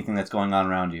to anything that's going on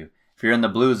around you. If you're in the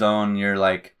blue zone, you're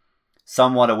like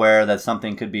somewhat aware that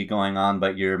something could be going on,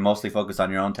 but you're mostly focused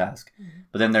on your own task. Mm-hmm.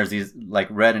 But then there's these like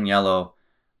red and yellow.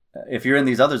 If you're in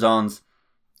these other zones,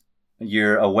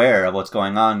 you're aware of what's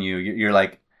going on. You're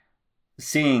like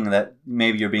seeing that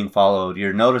maybe you're being followed.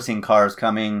 You're noticing cars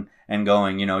coming and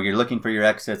going. You know, you're looking for your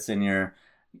exits and your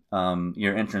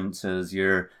entrances.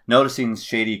 You're noticing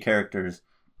shady characters.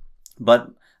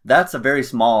 But that's a very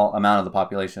small amount of the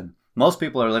population. Most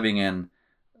people are living in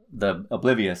the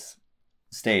oblivious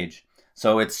stage.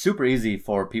 So it's super easy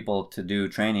for people to do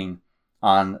training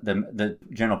on the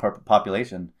general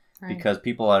population. Right. Because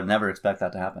people would never expect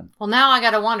that to happen. Well, now I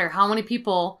got to wonder how many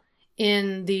people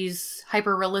in these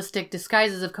hyper-realistic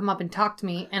disguises have come up and talked to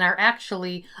me and are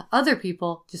actually other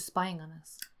people just spying on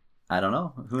us. I don't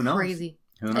know. Who knows? Crazy.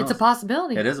 Who knows? It's a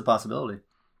possibility. It is a possibility.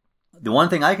 The one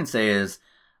thing I can say is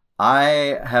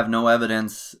I have no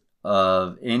evidence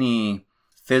of any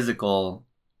physical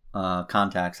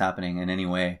contacts happening in any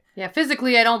way. Yeah,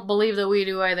 physically I don't believe that we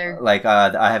do either. Like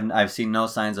I've seen no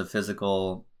signs of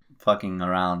physical fucking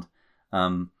around.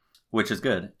 Which is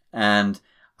good. And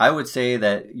I would say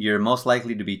that you're most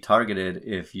likely to be targeted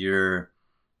if you're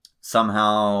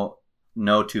somehow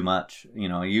know too much. You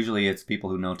know, usually it's people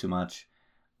who know too much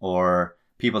or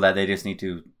people that they just need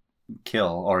to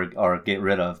kill or get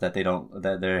rid of, that they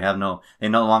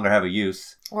no longer have a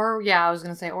use. Or I was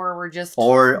going to say, or we're just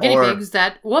guinea pigs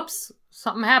that, whoops,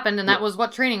 something happened and that was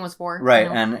what training was for. Right. You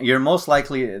know? And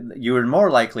you're more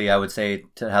likely, I would say,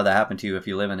 to have that happen to you if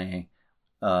you live in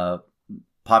a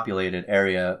populated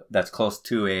area that's close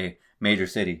to a major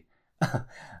city. Because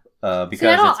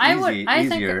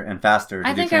it's easier and faster to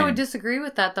do training. I would disagree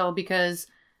with that, though, because,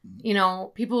 you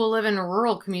know, people who live in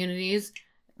rural communities,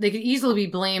 they could easily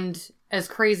be blamed as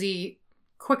crazy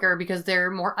quicker because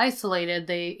they're more isolated.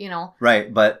 They, you know.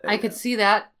 Right, but I could see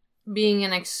that being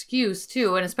an excuse,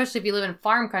 too. And especially if you live in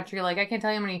farm country. Like, I can't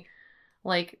tell you how many,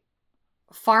 like,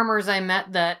 farmers I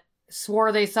met that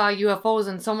swore they saw UFOs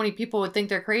and so many people would think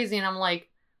they're crazy. And I'm like,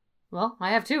 well,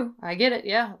 I have too. I get it.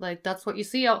 Yeah. Like, that's what you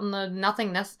see out in the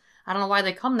nothingness. I don't know why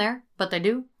they come there, but they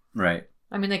do. Right.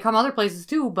 I mean, they come other places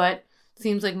too, but it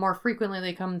seems like more frequently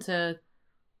they come to,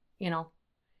 you know,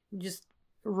 just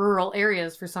rural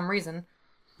areas for some reason.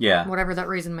 Yeah. Whatever that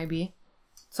reason may be.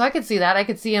 So I could see that. I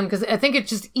could see them because I think it's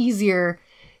just easier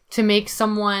to make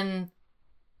someone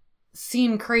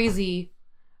seem crazy.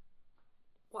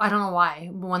 I don't know why,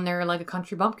 when they're like a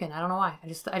country bumpkin. I don't know why. I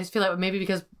just feel like maybe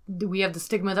because we have the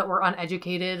stigma that we're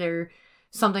uneducated or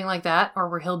something like that, or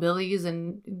we're hillbillies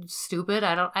and stupid.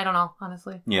 I don't know,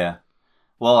 honestly. Yeah.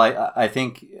 Well, I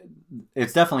think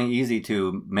it's definitely easy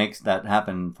to make that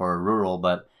happen for rural,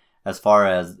 but as far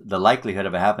as the likelihood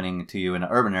of it happening to you in an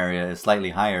urban area is slightly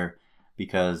higher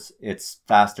because it's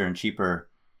faster and cheaper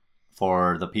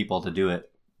for the people to do it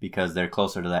because they're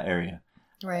closer to that area.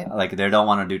 Right. Like they don't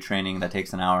want to do training that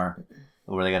takes an hour,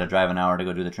 where they got to drive an hour to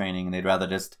go do the training, and they'd rather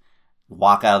just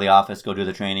walk out of the office, go do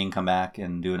the training, come back,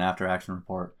 and do an after-action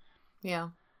report. Yeah.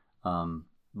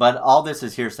 But all this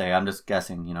is hearsay. I'm just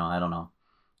guessing. I don't know.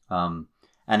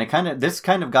 And this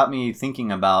kind of got me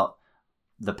thinking about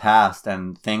the past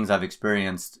and things I've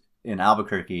experienced in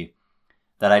Albuquerque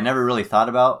that I never really thought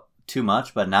about too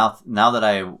much. But now that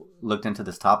I looked into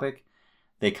this topic,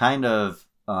 they kind of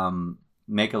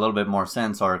make a little bit more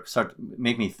sense, or start to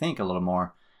make me think a little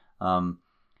more.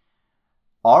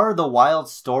 Are the wild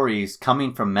stories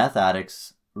coming from meth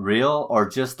addicts real, or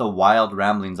just the wild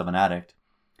ramblings of an addict?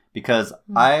 Because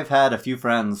I've had a few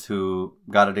friends who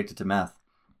got addicted to meth,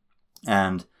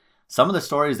 and some of the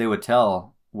stories they would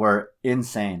tell were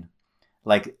insane.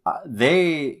 Like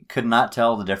they could not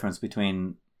tell the difference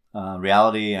between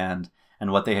reality and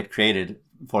what they had created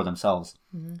for themselves.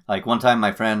 Mm-hmm. Like one time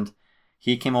my friend,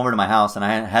 he came over to my house, and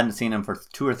I hadn't seen him for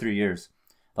 2 or 3 years.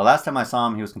 The last time I saw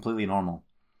him, he was completely normal.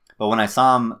 But when I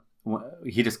saw him,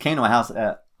 he just came to my house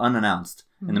unannounced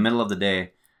in the middle of the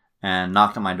day and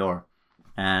knocked on my door.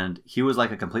 And he was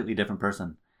like a completely different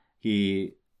person.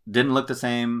 He didn't look the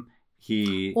same.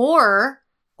 Or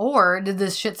did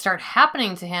this shit start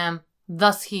happening to him,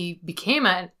 thus he became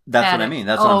an That's addict? what I mean.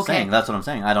 That's what I'm saying. That's what I'm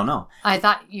saying. I don't know. I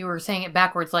thought you were saying it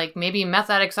backwards. Like maybe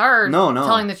meth addicts are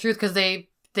telling the truth because they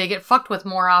get fucked with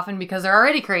more often because they're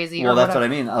already crazy. Well, that's what I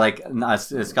mean. Like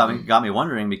it's got me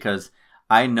wondering, because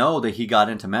I know that he got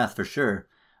into meth for sure.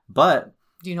 But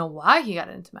do you know why he got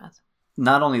into meth?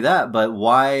 Not only that, but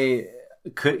why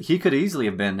he could easily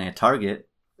have been a target,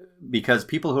 because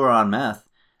people who are on meth,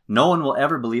 no one will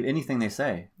ever believe anything they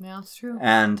say. Yeah, that's true.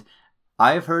 And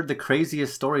I've heard the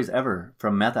craziest stories ever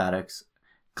from meth addicts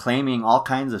claiming all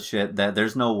kinds of shit that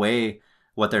there's no way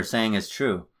what they're saying is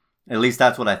true. At least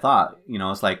that's what I thought.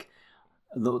 It's like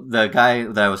the guy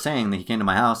that I was saying that he came to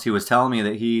my house, he was telling me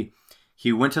that he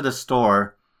went to the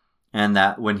store, and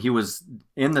that when he was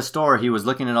in the store, he was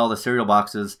looking at all the cereal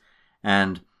boxes,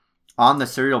 and on the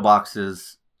cereal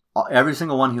boxes, every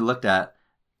single one he looked at,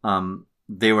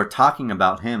 they were talking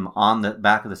about him on the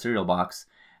back of the cereal box.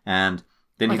 And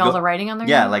then like all the writing on there?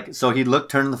 Yeah, like, so he'd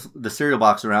turn the cereal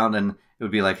box around, and it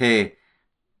would be like, hey,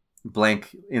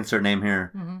 blank, insert name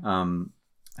here. Mm-hmm.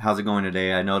 How's it going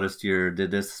today? I noticed you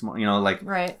did this,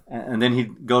 right. And then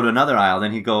he'd go to another aisle.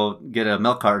 Then he'd go get a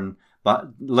milk carton, but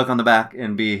look on the back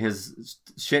and be his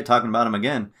shit talking about him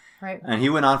again. Right. And he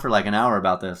went on for like an hour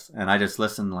about this, and I just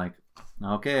listened like,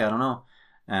 okay, I don't know.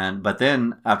 But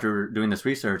then after doing this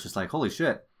research, it's like, holy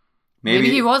shit.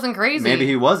 Maybe he wasn't crazy. Maybe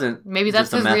he wasn't. Maybe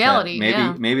that's his reality.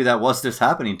 Maybe that was just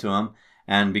happening to him.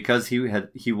 And because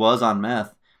he was on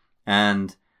meth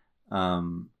and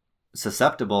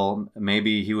susceptible,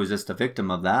 maybe he was just a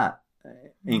victim of that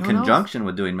in conjunction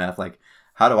with doing meth. Like,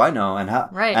 how do I know? And how?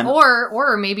 Right.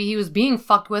 Or maybe he was being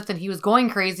fucked with and he was going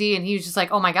crazy, and he was just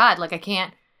like, oh my God, like I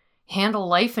can't handle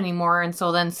life anymore, and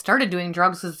so then started doing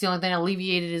drugs because it's the only thing that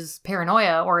alleviated his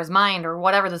paranoia or his mind or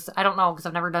whatever. This, I don't know, because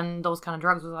I've never done those kind of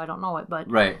drugs, so I don't know it,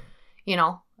 but right,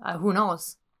 who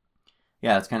knows?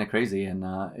 Yeah, it's kind of crazy, and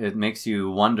it makes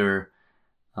you wonder.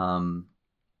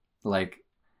 Like,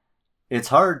 it's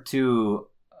hard to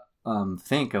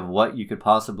think of what you could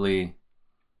possibly.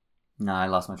 I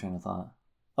lost my train of thought.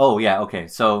 Oh yeah, okay.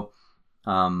 So,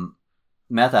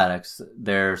 meth addicts,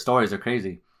 their stories are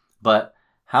crazy, but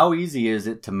how easy is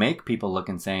it to make people look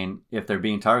insane if they're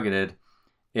being targeted,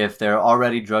 if they're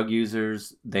already drug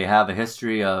users, they have a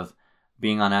history of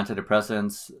being on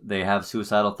antidepressants, they have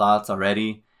suicidal thoughts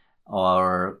already,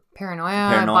 or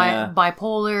paranoia,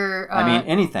 bipolar,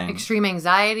 anything. Extreme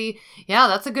anxiety. Yeah,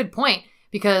 that's a good point,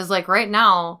 because like right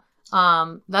now,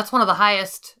 that's one of the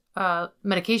highest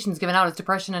medications given out is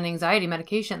depression and anxiety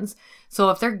medications. So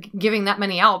if they're giving that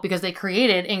many out because they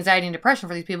created anxiety and depression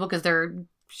for these people because they're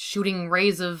shooting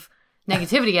rays of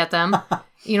negativity at them,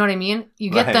 you know what I mean?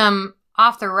 You get them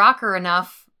off their rocker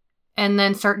enough and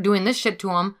then start doing this shit to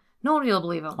them, nobody will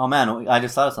believe them. Oh man, I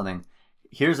just thought of something.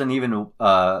 Here's an even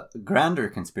grander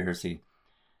conspiracy.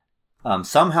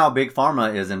 Somehow Big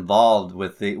Pharma is involved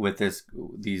with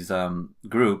these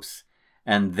groups,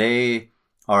 and they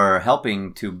are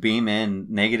helping to beam in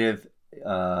negative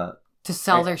to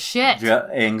sell their shit,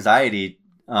 anxiety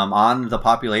on the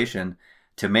population,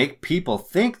 to make people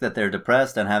think that they're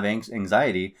depressed and have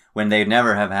anxiety when they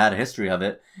never have had a history of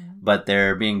it, but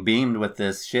they're being beamed with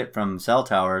this shit from cell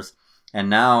towers, and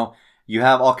now you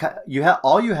have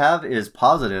all you have is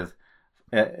positive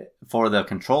for the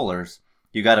controllers.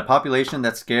 You got a population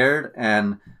that's scared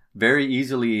and very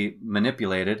easily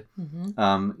manipulated.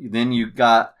 Mm-hmm. Then you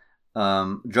got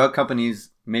drug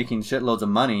companies making shitloads of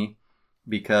money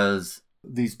because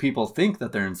these people think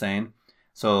that they're insane,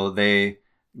 so they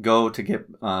go to get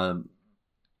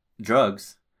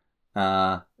drugs.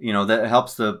 That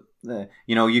helps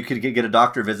you could get a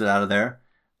doctor visit out of there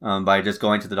by just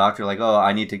going to the doctor like, oh,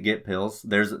 I need to get pills.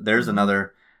 There's Mm-hmm.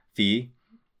 another fee,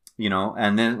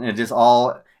 and then it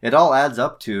all adds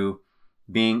up to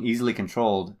being easily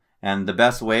controlled. And the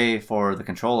best way for the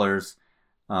controllers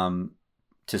to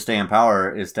stay in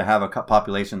power is to have a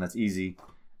population that's easy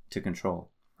to control.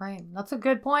 Right. That's a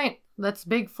good point. That's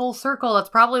big full circle. That's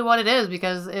probably what it is,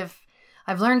 because if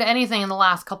I've learned anything in the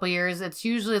last couple of years, it's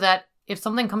usually that if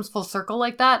something comes full circle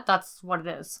like that, that's what it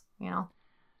is,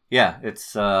 Yeah,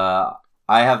 it's I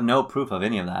have no proof of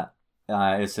any of that.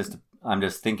 It's just I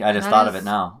just thought of it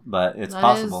now, but it's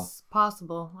possible. Is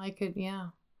possible. I could, yeah.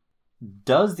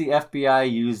 Does the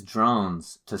FBI use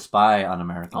drones to spy on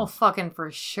Americans? Oh, fucking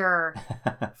for sure.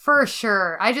 For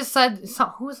sure. I just said,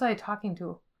 who was I talking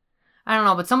to? I don't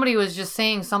know, but somebody was just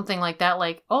saying something like that,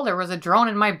 like, oh, there was a drone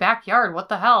in my backyard. What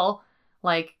the hell?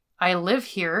 Like, I live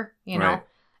here, Right.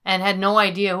 and had no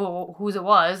idea whose it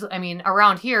was. I mean,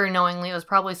 around here, knowingly, it was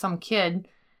probably some kid,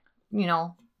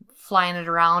 flying it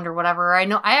around or whatever. I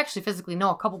actually physically know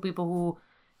a couple people who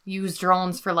use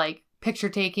drones for, like, picture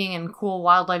taking and cool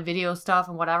wildlife video stuff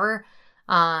and whatever.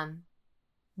 But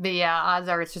yeah, odds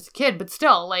are it's just a kid. But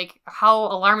still, like, how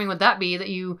alarming would that be that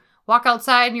you walk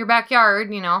outside in your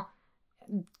backyard,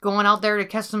 going out there to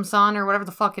catch some sun or whatever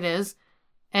the fuck it is,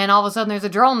 and all of a sudden there's a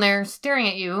drone there staring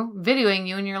at you, videoing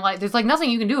you, and you're like, there's like nothing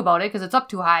you can do about it because it's up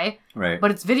too high. Right.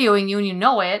 But it's videoing you and you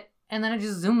know it, and then it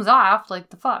just zooms off. Like,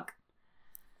 the fuck?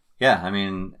 Yeah, I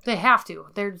mean... They have to.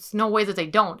 There's no way that they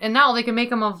don't. And now they can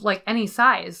make them of, like, any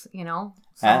size,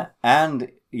 So.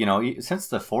 And since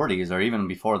the 40s or even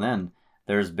before then,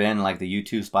 there's been, like, the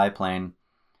U-2 spy plane.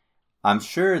 I'm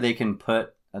sure they can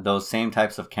put those same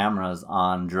types of cameras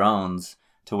on drones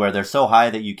to where they're so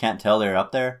high that you can't tell they're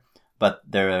up there, but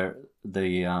the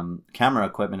camera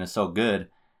equipment is so good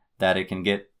that it can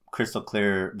get crystal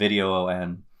clear video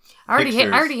and I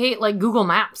already hate like Google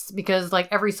Maps, because like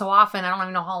every so often, I don't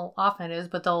even know how often it is,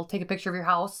 but they'll take a picture of your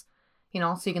house,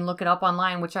 so you can look it up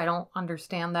online, which I don't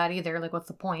understand that either. Like, what's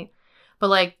the point? But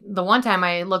like the one time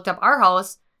I looked up our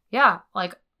house, yeah,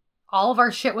 like all of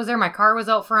our shit was there. My car was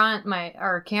out front.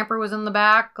 Our camper was in the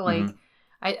back. Like, Mhm.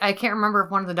 I can't remember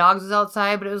if one of the dogs was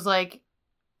outside, but it was like,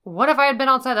 what if I had been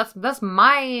outside? That's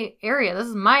my area. This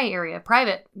is my area.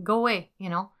 Private. Go away,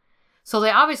 So they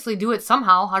obviously do it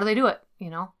somehow. How do they do it,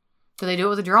 Do they do it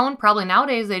with a drone? Probably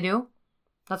nowadays they do.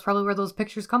 That's probably where those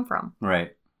pictures come from.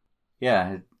 Right.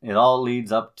 Yeah, it all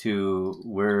leads up to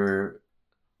we're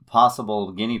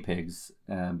possible guinea pigs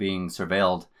being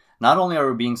surveilled. Not only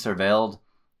are we being surveilled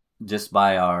just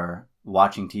by our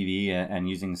watching TV and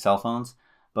using cell phones,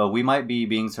 but we might be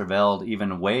being surveilled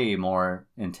even way more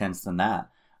intense than that,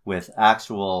 with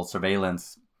actual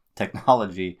surveillance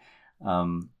technology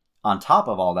on top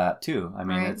of all that too. I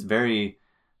mean, Right. It's very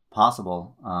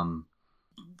possible.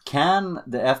 Can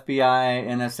the FBI,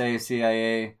 NSA,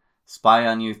 CIA spy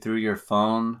on you through your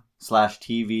phone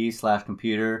 /TV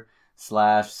 /computer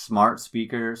 /smart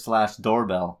speaker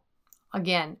 /doorbell?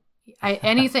 Again,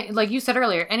 anything, like you said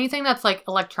earlier, anything that's like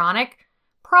electronic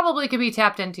probably could be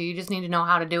tapped into. You just need to know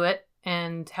how to do it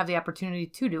and have the opportunity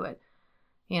to do it.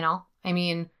 I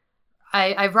mean,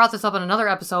 I brought this up in another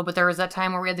episode, but there was that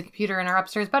time where we had the computer in our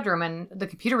upstairs bedroom and the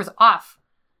computer was off,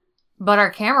 but our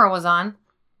camera was on.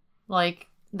 Like,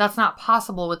 that's not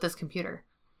possible with this computer.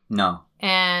 No.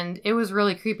 And it was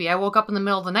really creepy. I woke up in the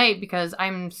middle of the night because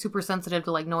I'm super sensitive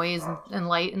to like noise and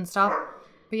light and stuff.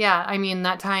 But yeah, I mean,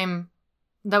 that time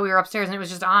that we were upstairs and it was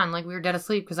just on, like we were dead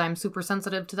asleep because I'm super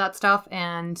sensitive to that stuff.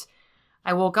 And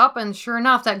I woke up and sure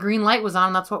enough, that green light was on.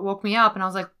 And that's what woke me up. And I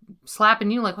was like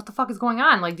slapping you like, what the fuck is going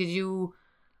on? Like, did you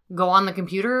go on the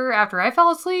computer after I fell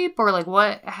asleep? Or like,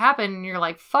 what happened? And you're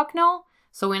like, fuck no.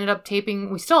 So we ended up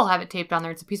we still have it taped on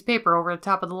there. It's a piece of paper over the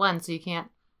top of the lens so you can't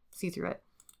see through it.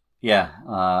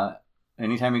 Yeah.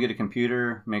 Anytime you get a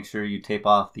computer, make sure you tape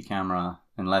off the camera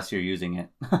unless you're using it.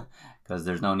 Because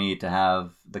there's no need to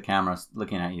have the camera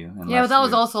looking at you. Yeah, but that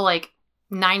was also like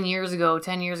 9 years ago,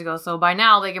 10 years ago. So by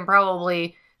now they can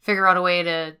probably figure out a way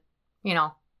to,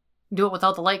 do it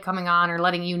without the light coming on or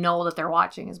letting you know that they're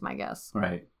watching is my guess.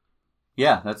 Right.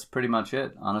 Yeah, that's pretty much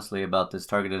it, honestly, about this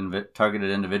targeted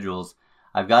individuals.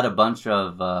 I've got a bunch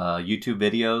of YouTube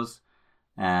videos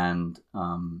and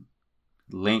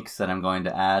links that I'm going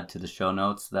to add to the show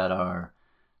notes that are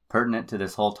pertinent to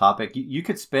this whole topic. You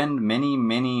could spend many,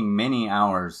 many, many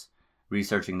hours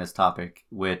researching this topic,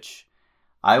 which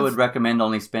I would recommend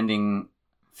only spending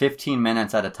 15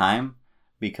 minutes at a time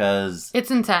because it's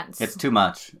intense. It's too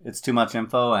much. It's too much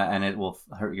info, and it will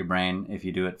hurt your brain if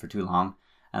you do it for too long.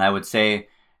 And I would say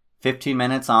 15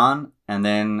 minutes on, and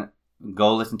then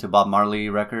go listen to Bob Marley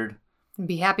record.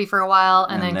 Be happy for a while,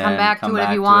 and then come back to it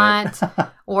if you want.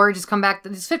 Or just come back.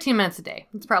 Just 15 minutes a day.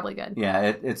 It's probably good. Yeah,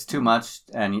 it's too much.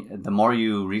 And the more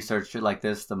you research shit like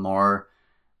this, the more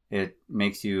it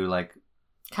makes you like...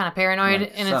 kind of paranoid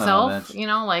in itself, you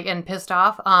know, like, and pissed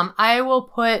off. I will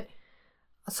put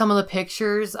some of the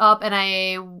pictures up, and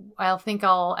I think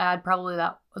I'll add probably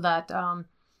the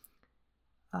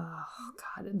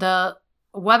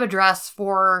web address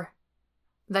for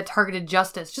that Targeted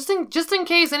Justice, just in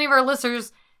case any of our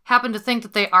listeners happen to think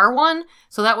that they are one,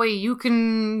 so that way you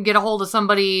can get a hold of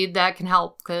somebody that can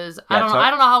help. Because I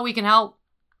don't know how we can help,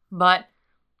 but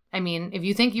I mean, if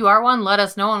you think you are one, let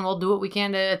us know, and we'll do what we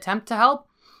can to attempt to help.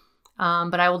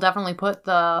 But I will definitely put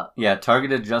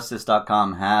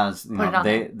targetedjustice.com has,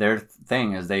 their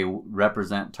thing is they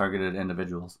represent targeted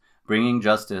individuals, bringing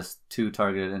justice to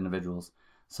targeted individuals.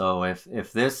 So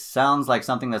if this sounds like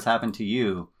something that's happened to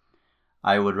you,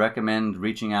 I would recommend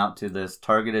reaching out to this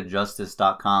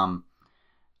targetedjustice.com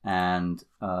and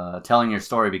telling your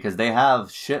story, because they have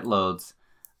shitloads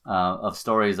of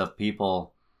stories of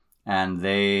people, and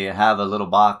they have a little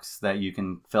box that you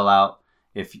can fill out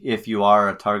if you are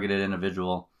a targeted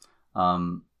individual,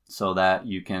 so that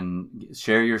you can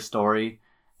share your story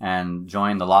and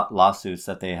join the lawsuits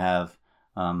that they have.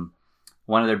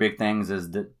 One of their big things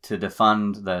is to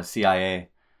defund the CIA.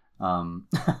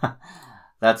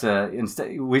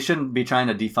 We shouldn't be trying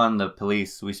to defund the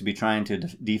police. We should be trying to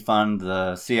defund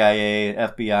the CIA,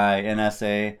 FBI,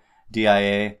 NSA,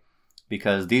 DIA,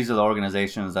 because these are the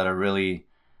organizations that are really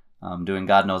doing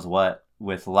God knows what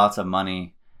with lots of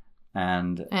money.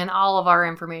 And all of our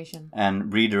information,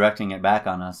 and redirecting it back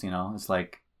on us, it's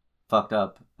like fucked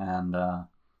up. And I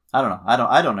don't know.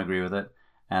 I don't agree with it.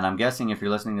 And I'm guessing if you're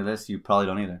listening to this, you probably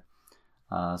don't either.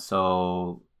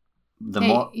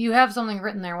 You have something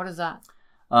written there. What is that?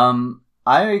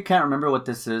 I can't remember what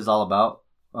this is all about.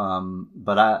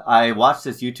 But I watched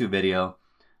this YouTube video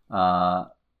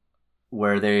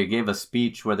where they gave a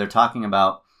speech where they're talking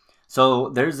about. So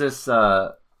there's this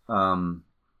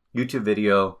YouTube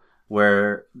video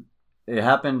where it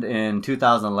happened in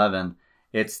 2011.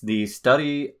 It's the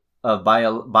study of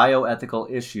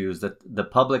bioethical issues. That the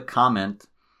public comment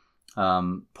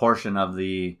portion of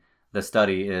the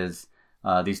study is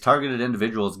these targeted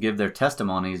individuals give their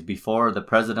testimonies before the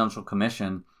Presidential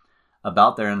Commission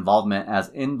about their involvement as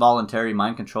involuntary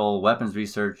mind control, weapons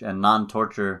research, and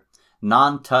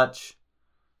non-touch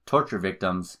torture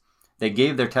victims. They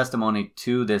gave their testimony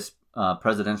to this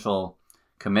Presidential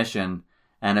Commission.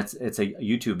 And it's a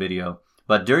YouTube video.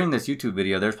 But during this YouTube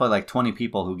video, there's probably like 20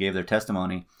 people who gave their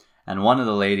testimony. And one of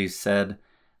the ladies said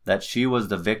that she was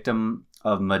the victim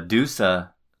of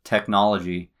Medusa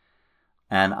technology.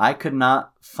 And I could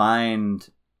not find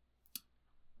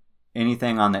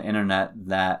anything on the internet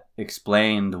that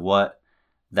explained what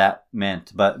that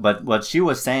meant. But what she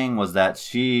was saying was that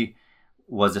she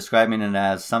was describing it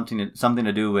as something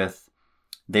to do with,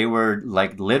 they were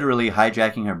like literally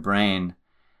hijacking her brain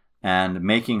and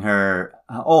making her,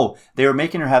 they were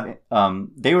making her have,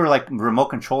 they were like remote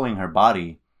controlling her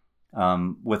body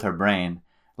with her brain,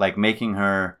 like making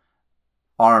her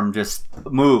arm just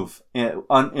move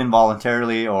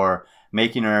involuntarily, or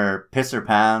making her piss her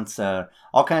pants,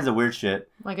 all kinds of weird shit.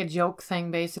 Like a joke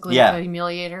thing, basically, to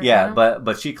humiliate her. Yeah,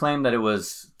 but she claimed that it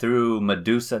was through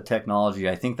Medusa technology.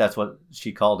 I think that's what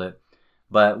she called it.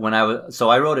 But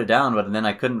I wrote it down, but then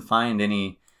I couldn't find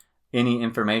any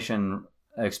information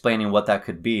explaining what that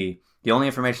could be. The only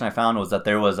information I found was that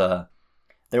there was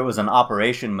an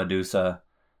Operation Medusa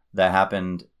that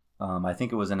happened. I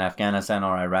think it was in Afghanistan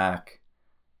or Iraq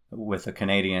with the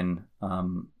Canadian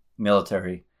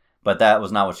military, but that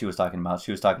was not what she was talking about.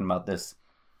 She was talking about this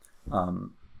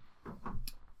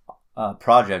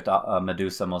Project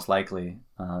Medusa, most likely,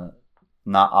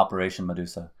 not Operation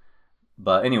Medusa.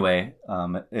 But anyway,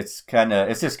 it's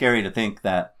just scary to think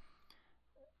that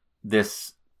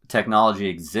this technology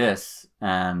exists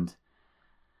and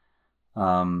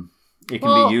it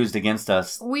can be used against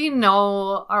us. We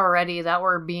know already that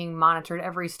we're being monitored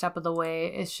every step of the way.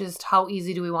 It's just how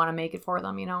easy do we want to make it for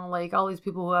them, like all these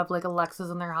people who have like Alexas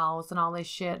in their house and all this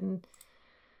shit. And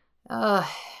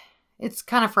it's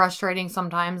kind of frustrating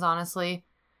sometimes, honestly,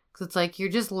 because it's like you're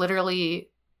just literally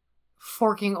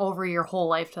forking over your whole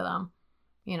life to them.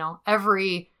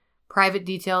 Every private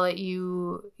detail that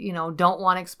you don't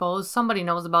want exposed, somebody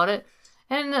knows about it.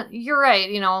 And you're right,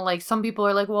 you know, like some people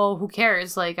are like, well, who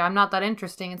cares? Like, I'm not that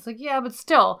interesting. It's like, yeah, but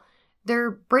still,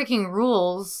 they're breaking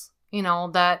rules, you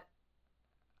know, that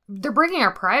they're breaking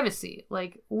our privacy.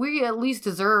 Like, we at least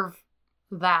deserve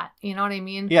that. You know what I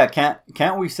mean? Yeah,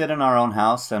 can't we sit in our own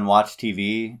house and watch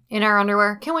TV? In our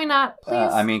underwear. Can we not, please?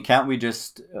 I mean, can't we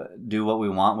just do what we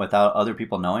want without other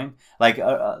people knowing? Like,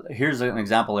 here's an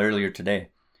example earlier today.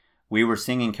 We were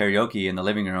singing karaoke in the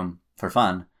living room for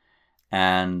fun.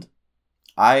 And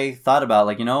I thought about,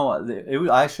 like, you know,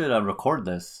 I should record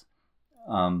this.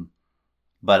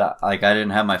 But, like, I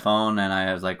didn't have my phone, and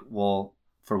I was like, well,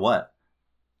 for what?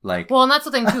 Like, well, and that's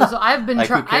the thing too. So I've been like,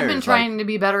 who I've been cares? trying to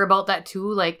be better about that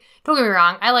too. Like, don't get me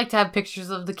wrong, I like to have pictures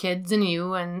of the kids and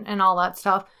you and all that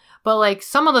stuff. But like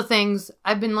some of the things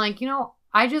I've been like, you know,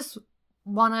 I just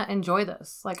want to enjoy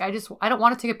this. Like I don't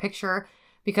want to take a picture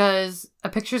because a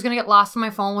picture is going to get lost on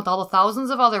my phone with all the thousands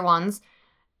of other ones.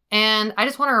 And I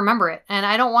just want to remember it. And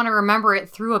I don't want to remember it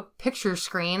through a picture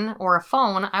screen or a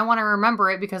phone. I want to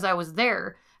remember it because I was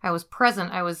there. I was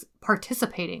present. I was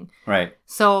participating. Right.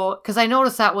 So, because I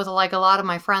noticed that with like a lot of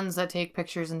my friends that take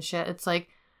pictures and shit. It's like,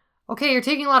 okay, you're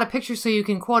taking a lot of pictures so you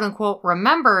can quote unquote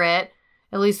remember it.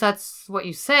 At least that's what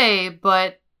you say.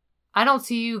 But I don't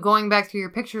see you going back through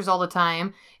your pictures all the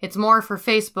time. It's more for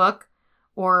Facebook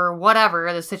or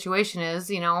whatever the situation is.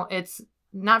 You know, it's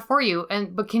not for you.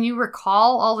 But can you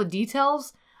recall all the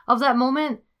details of that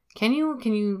moment? Can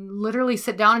you literally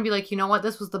sit down and be like, you know what,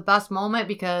 this was the best moment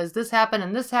because this happened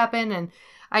and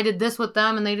I did this with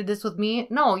them and they did this with me?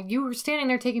 No, you were standing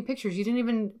there taking pictures. You didn't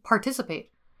even participate,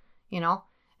 you know?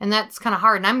 And that's kind of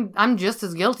hard. And I'm just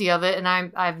as guilty of it. And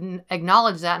I've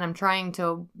acknowledged that and I'm trying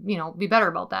to, you know, be better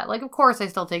about that. Like, of course I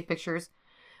still take pictures.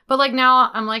 But like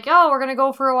now I'm like, oh, we're going to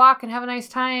go for a walk and have a nice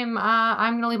time.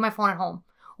 I'm going to leave my phone at home.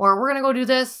 Or we're going to go do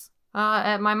this.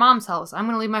 At my mom's house. I'm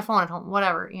going to leave my phone at home.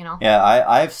 Whatever, you know? Yeah,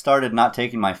 I've started not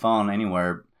taking my phone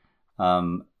anywhere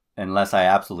unless I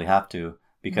absolutely have to.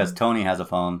 Because Tony has a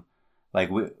phone. Like,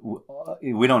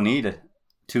 we don't need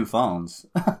two phones.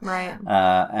 Right.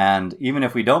 And even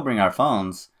if we don't bring our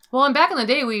phones... Well, and back in the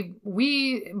day,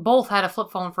 we both had a flip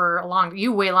phone for a long...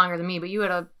 You way longer than me,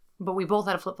 but we both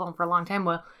had a flip phone for a long time.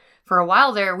 Well, for a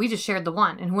while there, we just shared the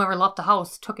one. And whoever left the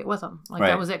house took it with them. Like,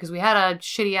 That was it. Because we had a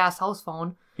shitty-ass house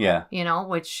phone. Yeah. You know,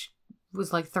 which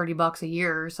was like $30 a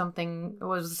year or something. It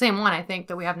was the same one, I think,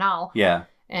 that we have now. Yeah.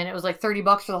 And it was like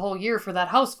 $30 for the whole year for that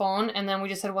house phone. And then we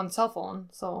just had one cell phone.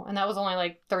 So, and that was only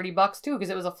like $30 too, because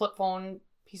it was a flip phone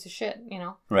piece of shit, you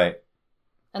know? Right.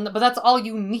 But that's all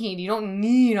you need. You don't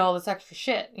need all this extra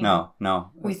shit. You know?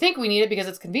 No. We think we need it because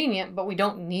it's convenient, but we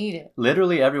don't need it.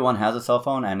 Literally everyone has a cell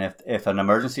phone, and if an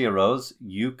emergency arose,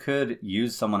 you could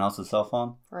use someone else's cell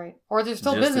phone. Right. Or there's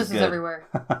still Just as businesses good. everywhere.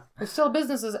 There's still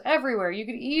businesses everywhere. You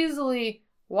could easily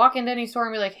walk into any store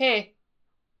and be like, hey,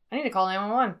 I need to call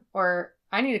 911. Or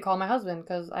I need to call my husband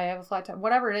because I have a flat tire.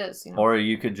 Whatever it is. You know? Or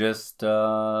you could just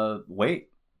wait.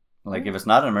 Like, if it's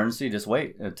not an emergency, just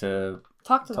wait to...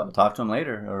 Talk to them. Talk to them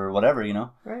later or whatever, you know?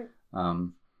 Right.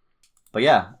 But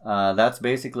yeah, that's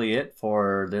basically it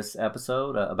for this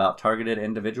episode about targeted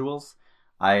individuals.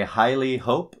 I highly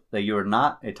hope that you are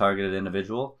not a targeted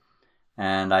individual.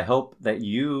 And I hope that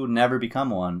you never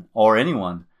become one or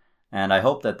anyone. And I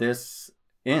hope that this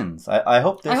ends. I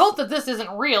hope that this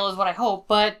isn't real is what I hope.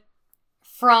 But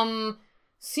from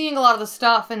seeing a lot of the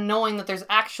stuff and knowing that there's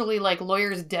actually like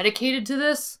lawyers dedicated to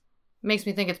this makes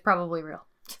me think it's probably real.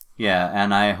 Yeah,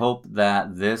 and I hope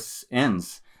that this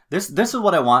ends. This is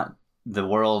what I want the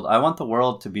world. I want the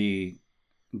world to be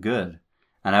good.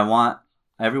 And I want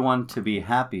everyone to be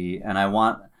happy. And I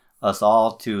want us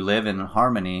all to live in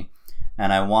harmony.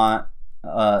 And I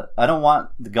don't want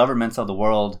the governments of the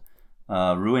world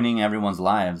ruining everyone's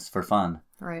lives for fun.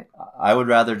 Right. I would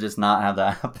rather just not have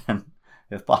that happen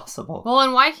if possible. Well,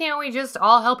 and why can't we just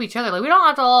all help each other? Like, we don't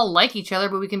have to all like each other,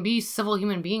 but we can be civil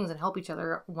human beings and help each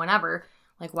other whenever.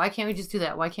 Like, why can't we just do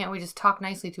that? Why can't we just talk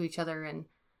nicely to each other and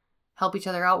help each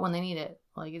other out when they need it?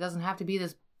 Like, it doesn't have to be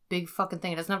this big fucking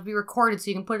thing. It doesn't have to be recorded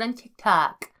so you can put it on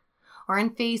TikTok or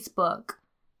on Facebook.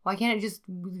 Why can't it just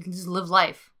live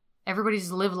life? Everybody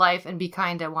just live life and be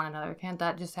kind to one another. Can't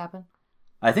that just happen?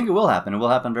 I think it will happen. It will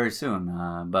happen very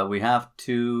soon. But we have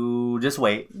to just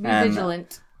wait. Be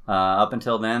vigilant. Up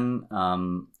until then,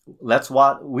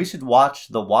 we should watch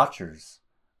the watchers,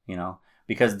 you know,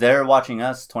 because they're watching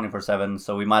us 24/7.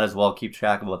 So we might as well keep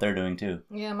track of what they're doing too.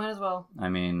 Yeah, might as well. I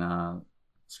mean,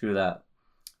 screw that.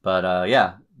 But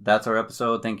yeah, that's our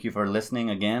episode. Thank you for listening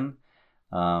again.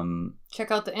 Check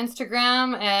out the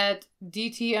Instagram at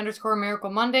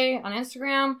DT_Miracle Monday on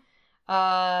Instagram.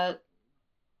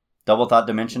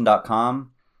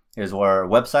 DoubleThoughtDimension.com. is our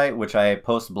website, which I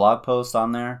post blog posts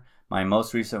on there. My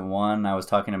most recent one, I was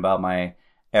talking about my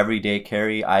everyday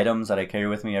carry items that I carry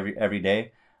with me every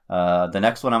day. The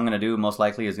next one I'm going to do most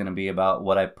likely is going to be about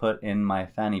what I put in my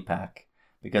fanny pack.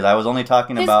 Because I was only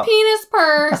talking about... His penis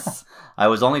purse! I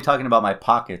was only talking about my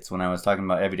pockets when I was talking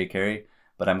about everyday carry.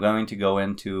 But I'm going to go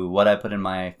into what I put in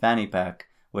my fanny pack,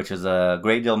 which is a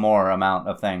great deal more amount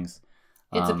of things.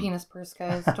 It's a penis purse,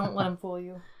 guys. Don't let him fool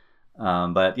you.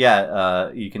 But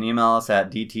yeah, you can email us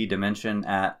at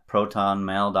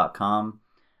dtdimension@protonmail.com.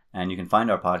 And you can find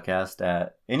our podcast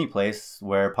at any place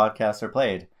where podcasts are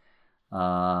played.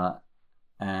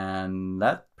 And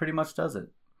that pretty much does it.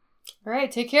 All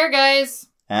right, take care, guys.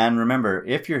 And remember,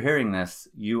 if you're hearing this,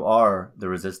 you are the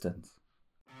resistance.